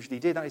what he usually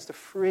did, that is to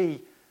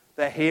free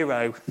their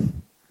hero. "Do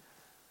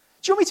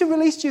you want me to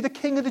release you the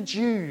king of the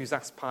Jews?"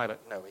 asked Pilate,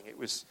 knowing it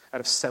was out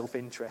of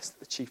self-interest that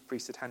the chief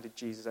priest had handed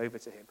Jesus over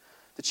to him.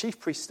 The chief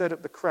priest stirred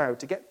up the crowd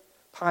to get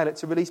Pilate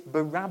to release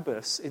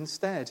Barabbas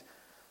instead.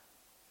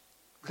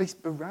 Release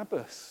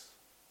Barabbas,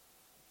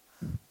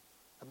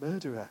 a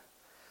murderer.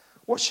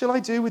 "What shall I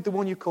do with the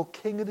one you call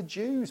king of the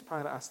Jews?"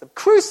 Pilate asked them.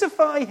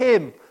 "Crucify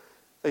him,"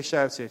 they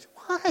shouted.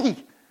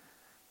 "Why?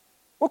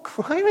 What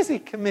crime has he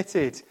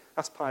committed?"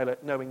 asked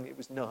Pilate, knowing it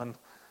was none.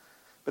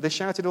 But they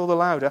shouted all the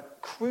louder,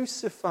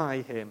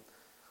 "Crucify him."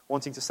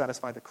 Wanting to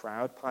satisfy the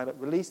crowd, Pilate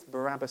released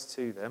Barabbas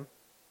to them.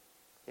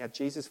 He had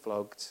Jesus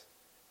flogged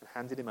and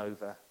handed him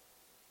over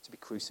to be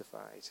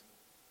crucified.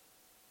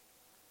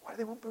 Why do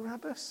they want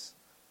Barabbas?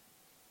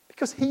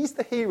 Because he's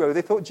the hero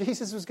they thought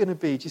Jesus was going to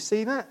be. Do you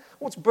see that?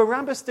 What's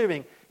Barabbas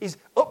doing? He's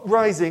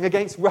uprising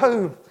against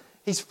Rome.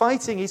 He's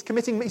fighting,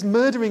 he's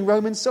murdering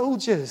Roman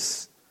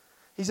soldiers.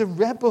 He's a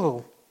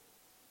rebel.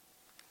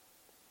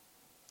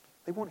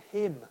 They want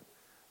him,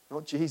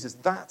 not Jesus.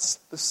 That's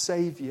the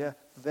Saviour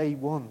they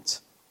want.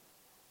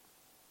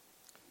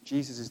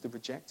 Jesus is the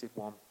rejected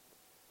one.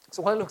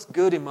 So while it looks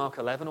good in Mark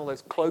 11, all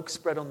those cloaks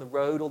spread on the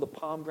road, all the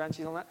palm branches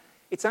and all that,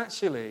 it's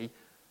actually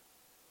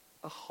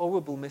a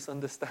horrible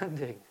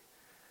misunderstanding.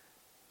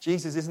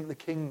 Jesus isn't the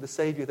king, the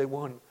Saviour they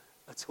want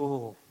at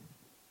all.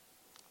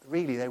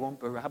 Really, they want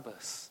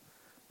Barabbas,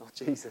 not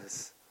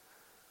Jesus.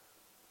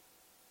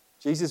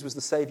 Jesus was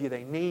the Saviour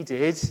they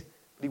needed,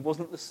 but he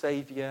wasn't the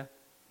Saviour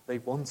they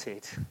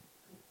wanted. Do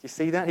you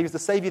see that? He was the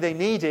Saviour they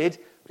needed,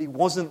 but he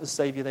wasn't the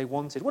Saviour they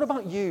wanted. What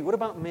about you? What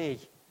about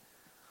me?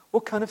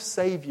 What kind of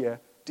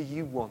Saviour do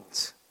you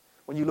want?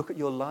 When you look at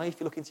your life,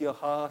 you look into your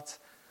heart,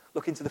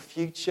 look into the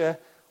future,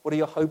 what are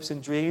your hopes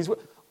and dreams?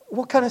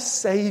 What kind of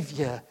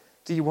Saviour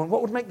do you want?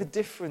 What would make the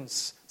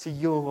difference to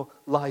your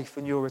life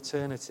and your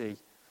eternity?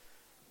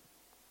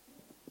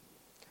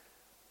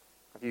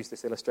 I've used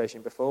this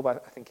illustration before,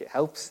 but I think it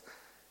helps.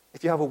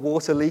 If you have a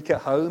water leak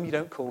at home, you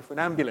don't call for an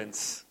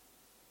ambulance.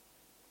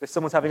 If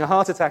someone's having a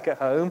heart attack at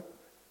home,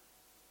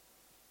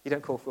 you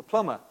don't call for a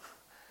plumber.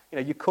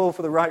 You call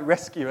for the right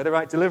rescuer, the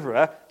right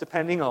deliverer,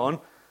 depending on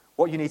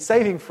what you need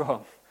saving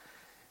from.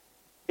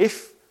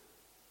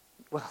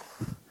 What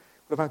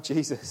about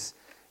Jesus?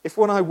 If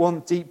what I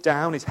want deep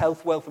down is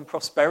health, wealth, and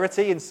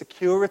prosperity and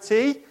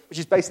security, which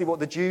is basically what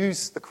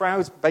the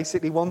crowds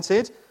basically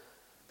wanted,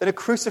 then a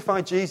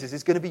crucified Jesus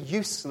is going to be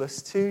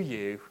useless to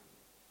you.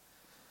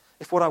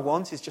 If what I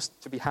want is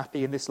just to be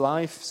happy in this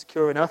life,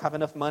 secure enough, have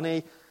enough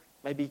money,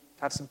 maybe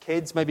have some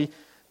kids, maybe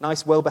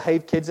nice,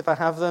 well-behaved kids if I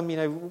have them,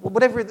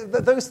 whatever,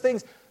 those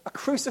things, a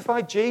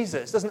crucified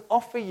Jesus doesn't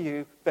offer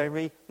you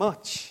very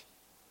much.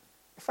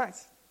 In fact,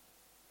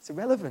 it's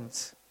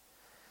irrelevant.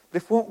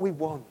 But if what we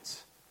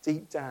want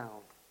deep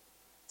down,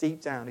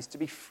 is to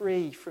be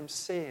free from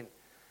sin,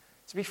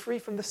 to be free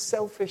from the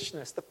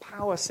selfishness, the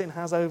power sin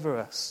has over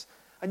us,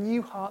 a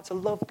new heart to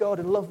love God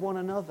and love one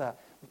another,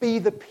 be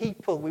the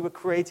people we were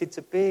created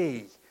to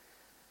be,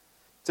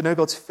 to know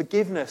God's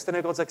forgiveness, to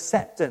know God's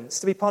acceptance,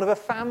 to be part of a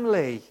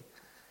family,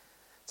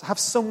 to have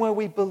somewhere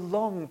we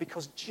belong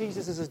because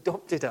Jesus has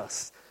adopted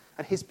us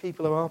and his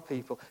people are our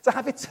people, to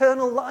have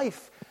eternal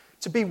life,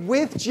 to be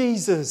with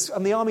Jesus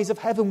and the armies of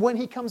heaven when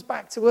he comes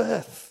back to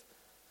earth.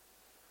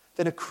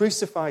 Then a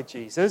crucified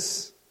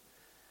Jesus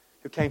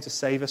who came to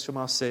save us from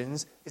our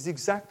sins is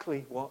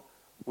exactly what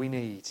we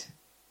need.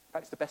 In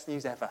fact, it's the best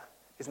news ever,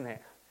 isn't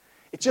it?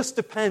 It just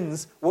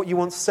depends what you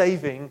want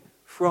saving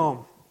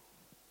from.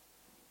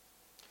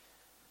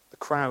 The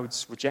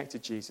crowds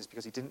rejected Jesus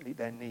because he didn't meet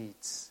their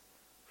needs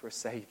for a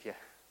Saviour.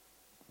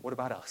 What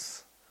about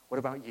us? What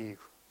about you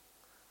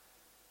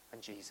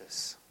and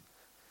Jesus?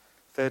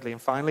 Thirdly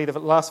and finally, the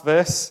last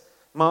verse,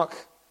 Mark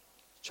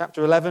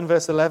chapter 11,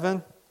 verse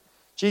 11.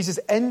 Jesus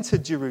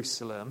entered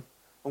Jerusalem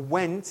and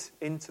went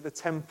into the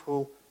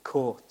temple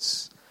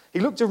courts. He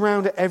looked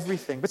around at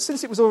everything, but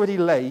since it was already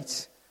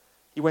late,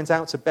 he went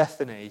out to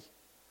Bethany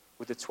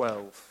with the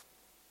 12.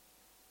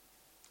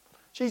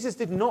 Jesus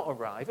did not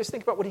arrive. Let's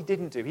think about what he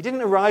didn't do. He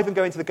didn't arrive and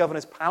go into the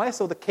governor's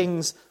palace or the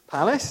king's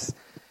palace.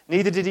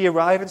 Neither did he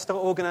arrive and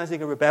start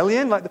organizing a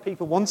rebellion like the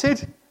people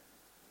wanted.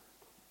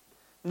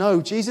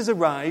 No, Jesus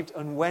arrived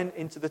and went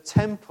into the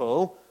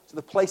temple, to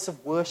the place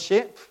of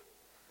worship,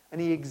 and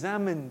he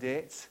examined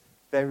it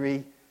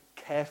very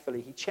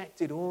carefully. He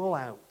checked it all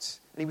out,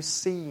 and he was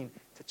seen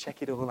to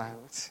check it all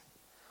out.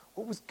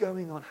 What was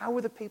going on? How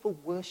were the people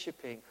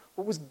worshipping?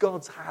 What was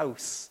God's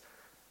house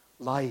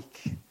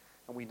like?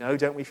 And we know,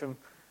 don't we, from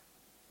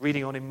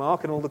reading on in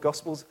Mark and all the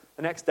Gospels,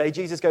 the next day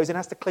Jesus goes and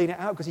has to clean it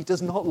out because he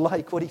does not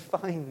like what he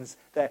finds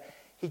there.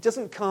 He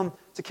doesn't come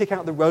to kick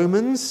out the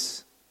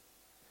Romans.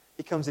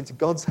 He comes into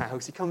God's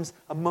house. He comes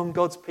among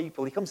God's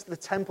people. He comes to the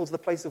temple, to the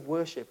place of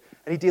worship.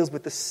 And he deals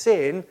with the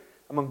sin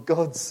among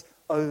God's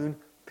own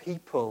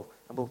people.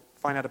 And we'll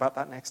find out about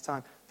that next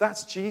time.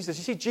 That's Jesus.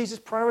 You see, Jesus'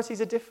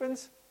 priorities are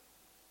different.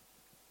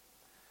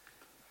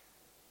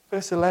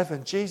 Verse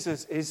 11,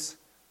 Jesus is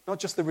not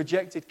just the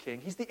rejected king.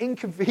 He's the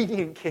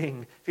inconvenient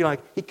king, if you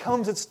like. He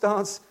comes and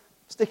starts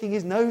sticking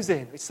his nose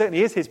in. It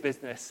certainly is his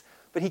business.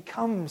 But he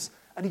comes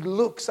and he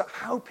looks at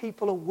how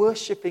people are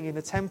worshipping in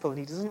the temple. And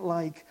he doesn't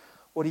like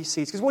what he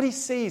sees. Because what he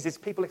sees is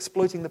people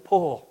exploiting the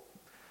poor.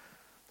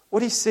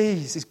 What he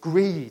sees is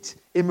greed,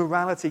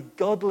 immorality,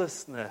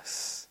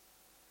 godlessness.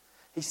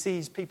 He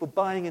sees people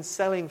buying and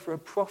selling for a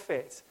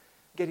profit,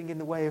 getting in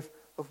the way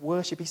of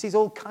worship. He sees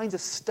all kinds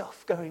of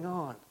stuff going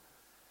on.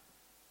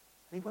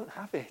 And he won't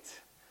have it.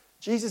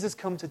 Jesus has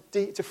come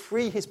to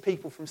free his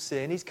people from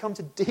sin. He's come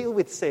to deal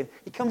with sin.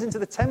 He comes into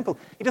the temple.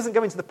 He doesn't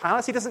go into the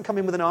palace. He doesn't come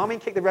in with an army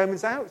and kick the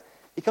Romans out.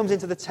 He comes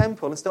into the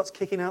temple and starts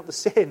kicking out the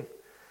sin.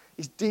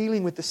 He's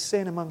dealing with the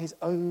sin among his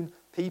own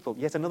people.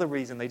 Yet another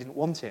reason they didn't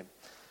want him.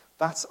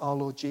 That's our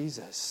Lord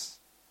Jesus.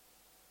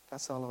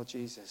 That's our Lord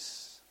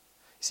Jesus.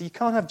 You see, you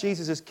can't have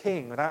Jesus as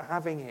king without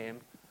having him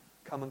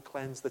come and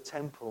cleanse the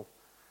temple.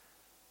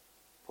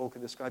 Paul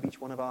can describe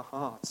each one of our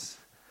hearts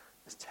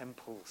as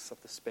temples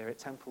of the Spirit,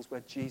 temples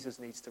where Jesus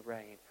needs to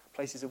reign,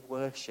 places of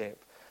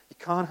worship. You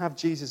can't have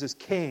Jesus as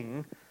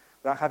king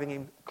without having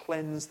him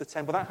cleanse the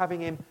temple, without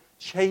having him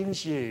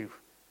change you,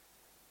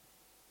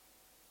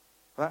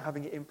 without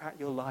having it impact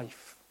your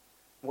life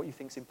and what you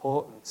think is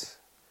important.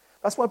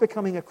 That's why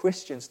becoming a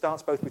Christian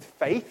starts both with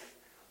faith,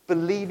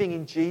 believing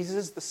in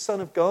Jesus, the Son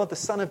of God, the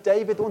Son of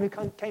David, the one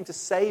who came to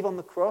save on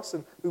the cross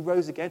and who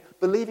rose again,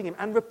 believing him,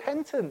 and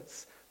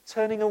repentance,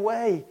 turning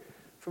away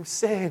from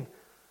sin.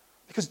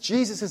 Because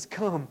Jesus has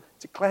come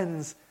to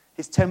cleanse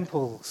his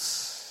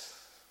temples.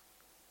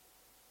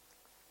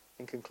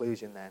 In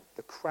conclusion then,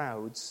 the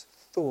crowds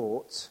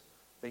thought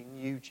they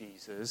knew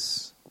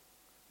Jesus,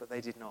 but they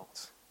did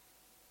not.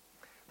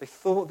 They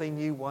thought they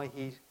knew why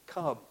he'd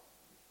come,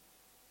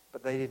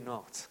 but they did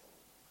not.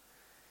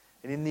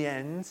 And in the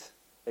end,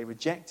 they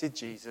rejected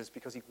Jesus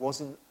because he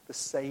wasn't the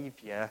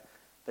Saviour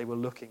they were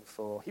looking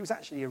for. He was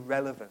actually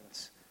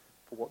irrelevant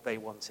for what they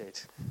wanted.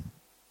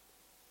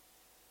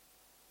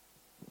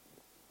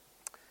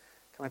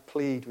 Can I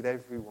plead with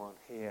everyone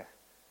here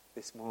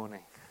this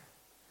morning?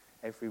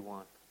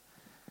 Everyone.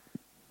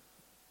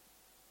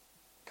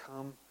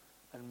 Come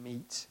and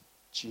meet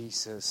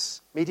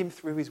Jesus. Meet him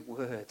through his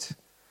word.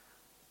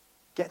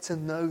 Get to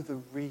know the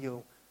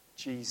real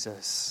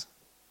Jesus.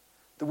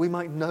 That we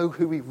might know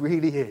who he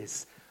really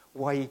is,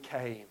 why he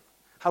came,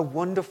 how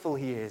wonderful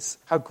he is,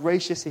 how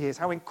gracious he is,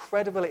 how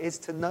incredible it is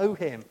to know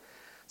him,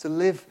 to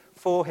live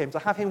for him, to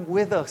have him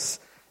with us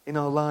in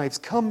our lives.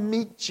 Come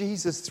meet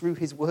Jesus through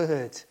his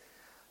word,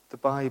 the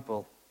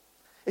Bible.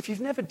 If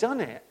you've never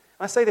done it,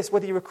 and I say this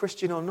whether you're a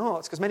Christian or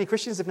not, because many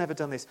Christians have never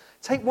done this,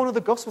 take one of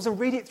the Gospels and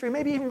read it through.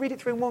 Maybe even read it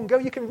through in one go.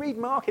 You can read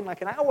Mark in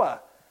like an hour,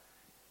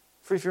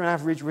 if you're an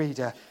average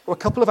reader, or a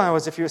couple of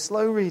hours if you're a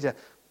slow reader.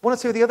 One or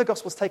two of the other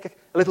Gospels take a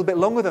little bit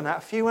longer than that,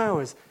 a few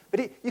hours.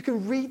 But you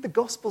can read the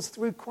Gospels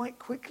through quite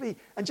quickly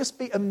and just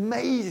be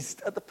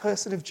amazed at the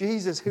person of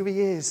Jesus, who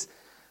he is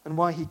and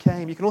why he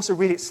came. You can also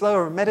read it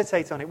slower and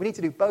meditate on it. We need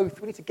to do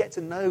both. We need to get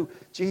to know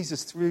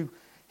Jesus through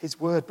his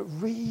word. But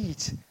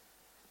read.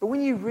 But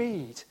when you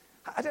read,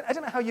 I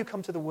don't know how you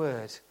come to the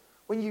word.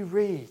 When you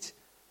read,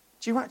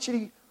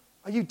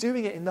 are you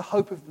doing it in the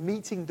hope of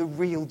meeting the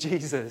real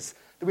Jesus?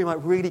 That we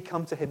might really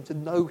come to him, to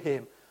know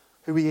him,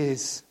 who he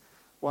is,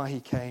 why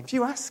he came. If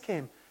you ask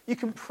him, you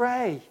can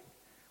pray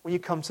when you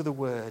come to the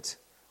word.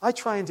 I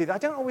try and do that. I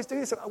don't always do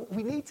this.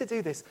 We need to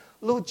do this.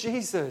 Lord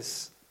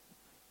Jesus,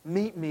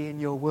 meet me in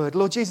your word.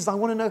 Lord Jesus, I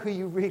want to know who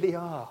you really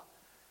are.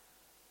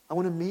 I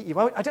want to meet you.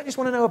 I don't just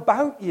want to know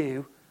about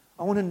you.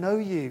 I want to know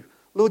you.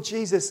 Lord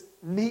Jesus,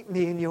 meet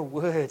me in your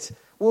word.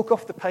 Walk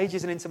off the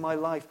pages and into my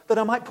life, that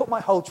I might put my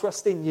whole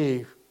trust in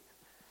you,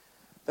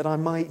 that I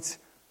might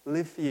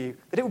live for you,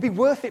 that it will be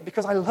worth it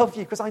because I love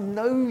you, because I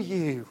know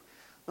you,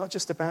 not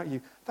just about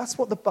you. That's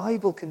what the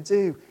Bible can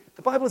do.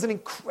 The Bible is an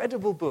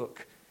incredible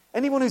book.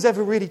 Anyone who's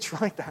ever really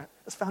tried that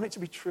has found it to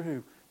be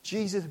true.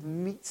 Jesus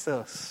meets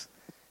us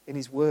in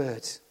his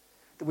word,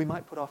 that we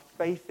might put our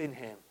faith in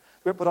him.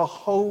 We might put our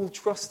whole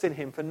trust in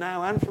him for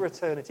now and for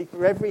eternity,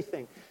 for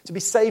everything, to be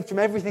saved from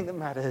everything that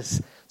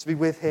matters, to be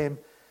with him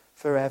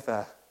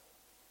forever.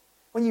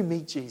 When you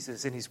meet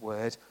Jesus in his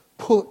word,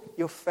 put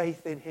your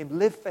faith in him,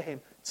 live for him,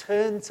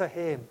 turn to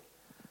him.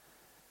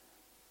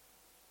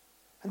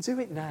 And do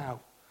it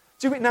now.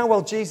 Do it now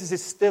while Jesus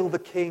is still the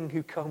king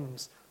who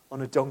comes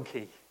on a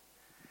donkey.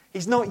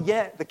 He's not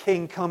yet the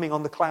king coming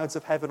on the clouds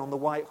of heaven on the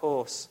white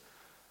horse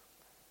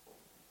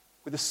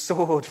with a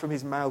sword from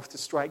his mouth to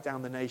strike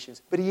down the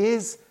nations. But he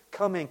is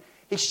coming.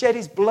 He shed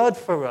his blood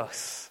for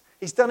us.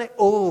 He's done it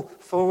all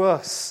for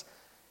us.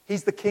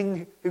 He's the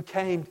king who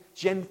came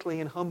gently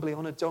and humbly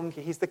on a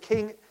donkey. He's the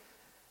king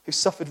who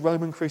suffered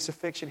Roman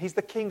crucifixion. He's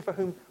the king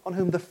on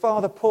whom the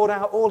Father poured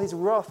out all his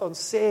wrath on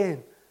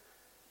sin.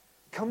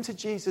 Come to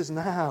Jesus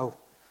now,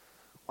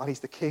 while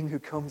he's the king who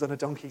comes on a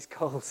donkey's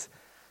colt.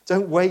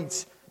 Don't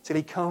wait till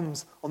he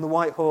comes on the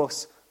white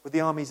horse with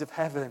the armies of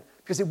heaven,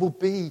 because it will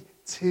be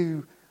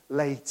too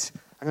late.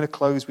 I'm going to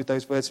close with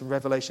those words from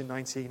Revelation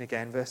 19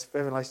 again,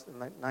 Revelation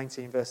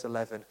 19, verse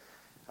 11,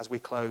 as we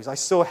close. I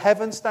saw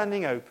heaven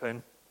standing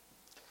open,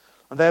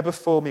 and there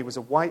before me was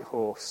a white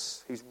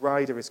horse, whose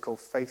rider is called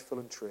Faithful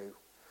and True.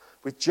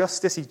 With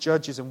justice he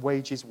judges and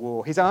wages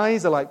war. His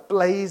eyes are like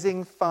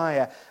blazing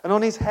fire, and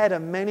on his head are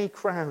many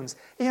crowns.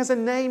 He has a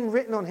name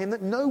written on him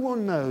that no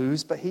one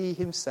knows but he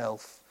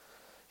himself.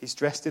 He's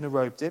dressed in a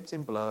robe dipped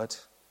in blood,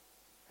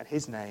 and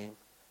his name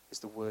is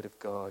the Word of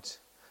God.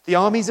 The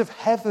armies of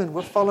heaven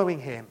were following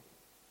him,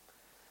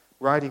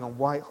 riding on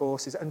white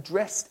horses and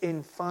dressed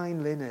in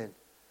fine linen,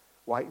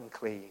 white and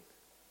clean.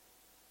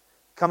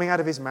 Coming out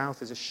of his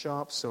mouth is a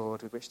sharp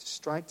sword with which to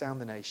strike down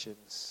the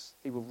nations.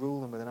 He will rule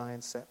them with an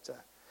iron scepter.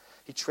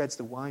 He treads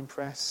the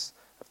winepress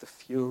of the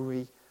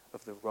fury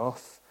of the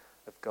wrath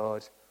of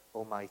God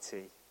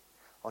Almighty.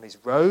 On his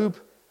robe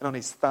and on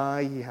his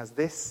thigh he has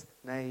this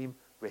name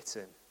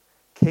written: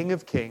 King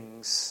of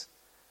Kings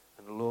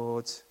and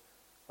Lord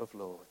of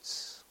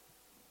Lords.